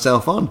 Turning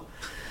myself on.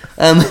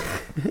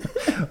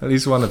 At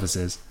least one of us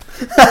is.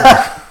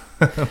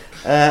 Alright,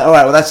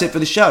 well that's it for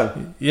the show.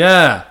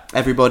 Yeah.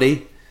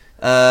 Everybody.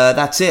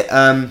 That's it.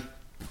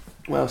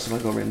 What else have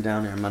I got written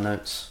down here in my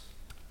notes?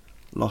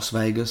 Las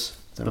Vegas.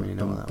 Don't really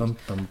know what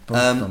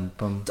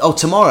that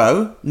was.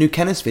 Tomorrow, new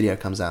Kenneth's video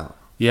comes out.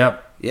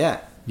 Yep.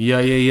 Yeah.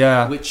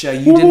 Which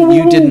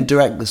you didn't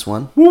direct this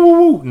one.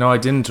 No, I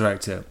didn't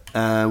direct it.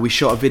 We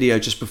shot a video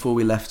just before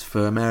we left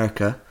for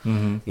America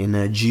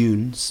in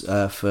June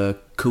for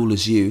Cool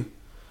As You,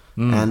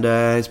 and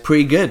it's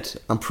pretty good.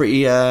 I'm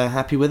pretty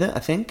happy with it. I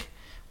think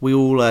we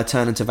all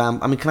turn into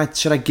vamp. I mean,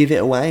 should I give it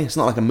away? It's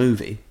not like a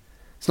movie.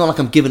 It's not like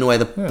I'm giving away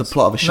the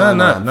plot of a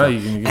Shyamalan No,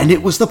 film. And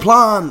it was the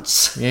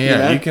plants. Yeah, you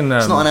know? you can...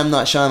 it's not an M.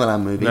 Night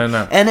Shyamalan movie.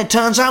 No. And it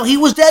turns out he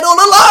was dead all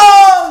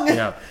along!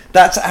 Yeah.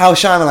 That's how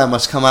Shyamalan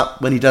must come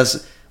up when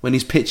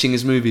he's pitching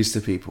his movies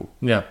to people.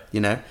 Yeah.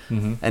 You know?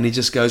 Mm-hmm. And he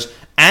just goes,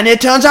 and it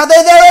turns out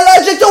they're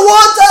allergic to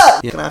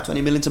water! Yeah. Can I have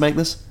 20 million to make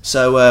this?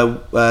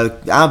 So,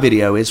 our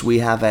video is we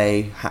have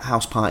a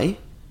house party.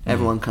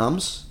 Everyone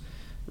comes.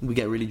 We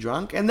get really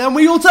drunk. And then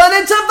we all turn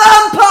into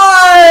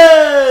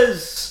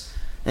vampires!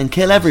 And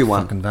kill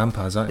everyone. Fucking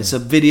vampires, aren't you? It's a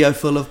video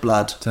full of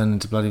blood. Turn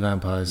into bloody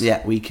vampires.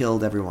 Yeah, we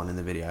killed everyone in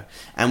the video.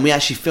 And we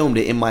actually filmed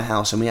it in my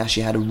house, and we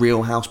actually had a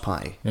real house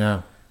party.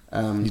 Yeah.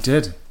 You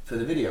did. For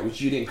the video, which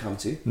you didn't come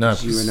to. No.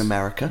 Because you were in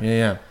America.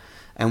 Yeah.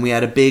 And we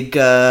had a big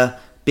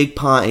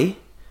party.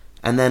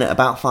 And then at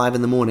about 5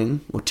 in the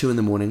morning, or 2 in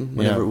the morning,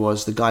 whenever it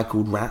was, the guy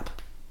called Rap.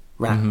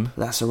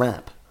 That's a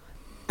rap.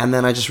 And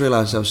then I just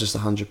realised there was just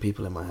 100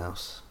 people in my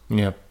house.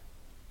 Yep.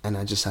 And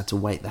I just had to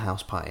wait the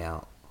house party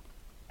out.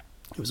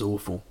 It was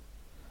awful.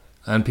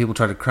 And people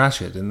tried to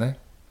crash it, didn't they?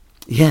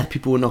 Yeah,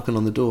 people were knocking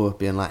on the door,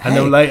 being like, hey. And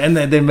they were like, and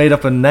they made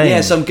up a name.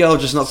 Yeah, some girl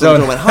just knocked on the door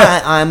and went,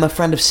 hi, I'm a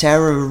friend of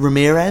Sarah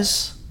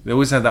Ramirez. They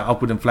always had that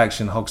upward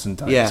inflection, Hodgson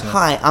type. Yeah, so.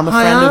 hi, I'm a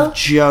friend of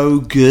Joe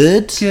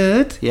Good.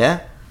 Good. Yeah.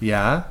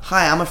 Yeah.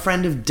 Hi, I'm a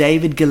friend of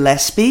David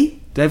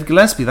Gillespie. David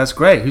Gillespie, that's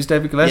great. Who's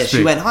David Gillespie?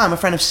 Yeah, she went, hi, I'm a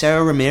friend of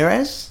Sarah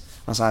Ramirez.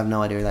 I was like, I have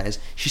no idea who that is.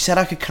 She said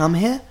I could come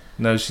here.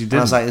 No, she didn't. And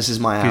I was like, this is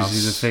my house. Because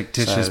she's a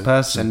fictitious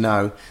person. So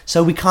no.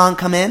 So we can't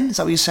come in? Is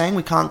that what you're saying?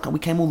 We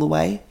came all the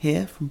way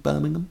here from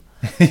Birmingham?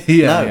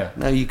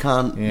 No, you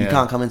can't. Yeah. You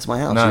can't come into my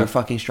house. No. You're a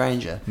fucking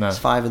stranger. No. It's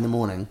 5 in the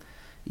morning,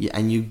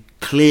 and you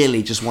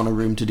clearly just want a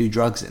room to do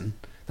drugs in.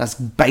 That's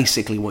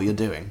basically what you're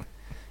doing.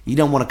 You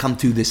don't want to come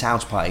to this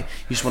house party.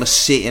 You just want to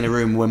sit in a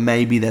room where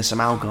maybe there's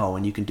some alcohol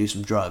and you can do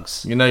some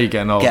drugs. You know you're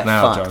getting old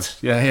now, Josh.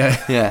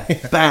 Yeah. Yeah.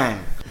 Bang.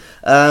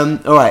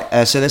 All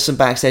right. So there's some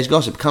backstage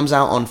gossip. Comes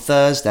out on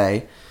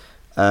Thursday.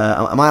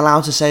 Am I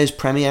allowed to say is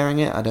premiering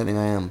it? I don't think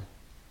I am.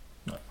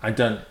 I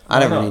don't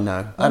really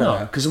know. I don't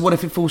know. Because what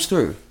if it falls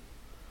through?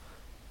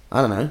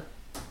 I don't know.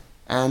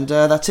 And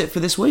that's it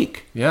for this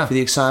week. Yeah. For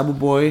the Excitable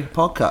Boy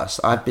podcast.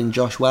 I've been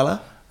Josh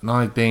Weller. And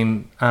I've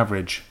been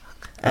average.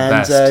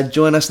 And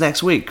join us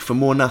next week for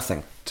more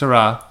nothing.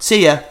 Ta-ra.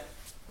 See ya.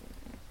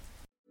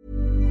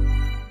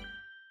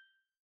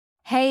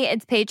 Hey,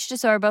 it's Paige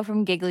DeSorbo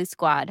from Giggly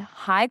Squad.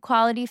 High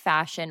quality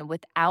fashion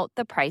without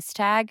the price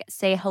tag.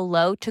 Say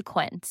hello to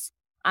Quince.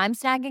 I'm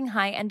snagging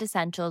high-end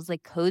essentials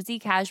like cozy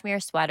cashmere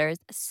sweaters,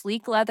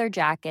 sleek leather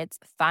jackets,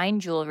 fine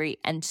jewelry,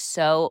 and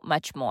so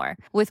much more.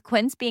 With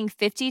Quince being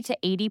 50 to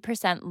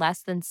 80%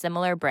 less than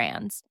similar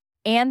brands.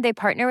 And they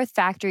partner with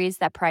factories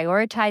that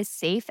prioritize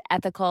safe,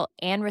 ethical,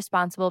 and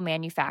responsible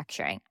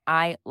manufacturing.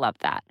 I love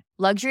that.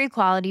 Luxury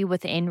quality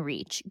within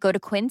reach. Go to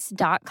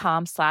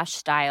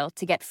quince.com/style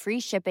to get free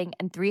shipping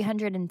and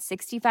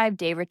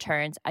 365-day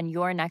returns on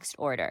your next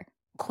order.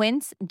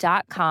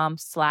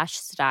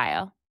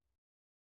 Quince.com/style.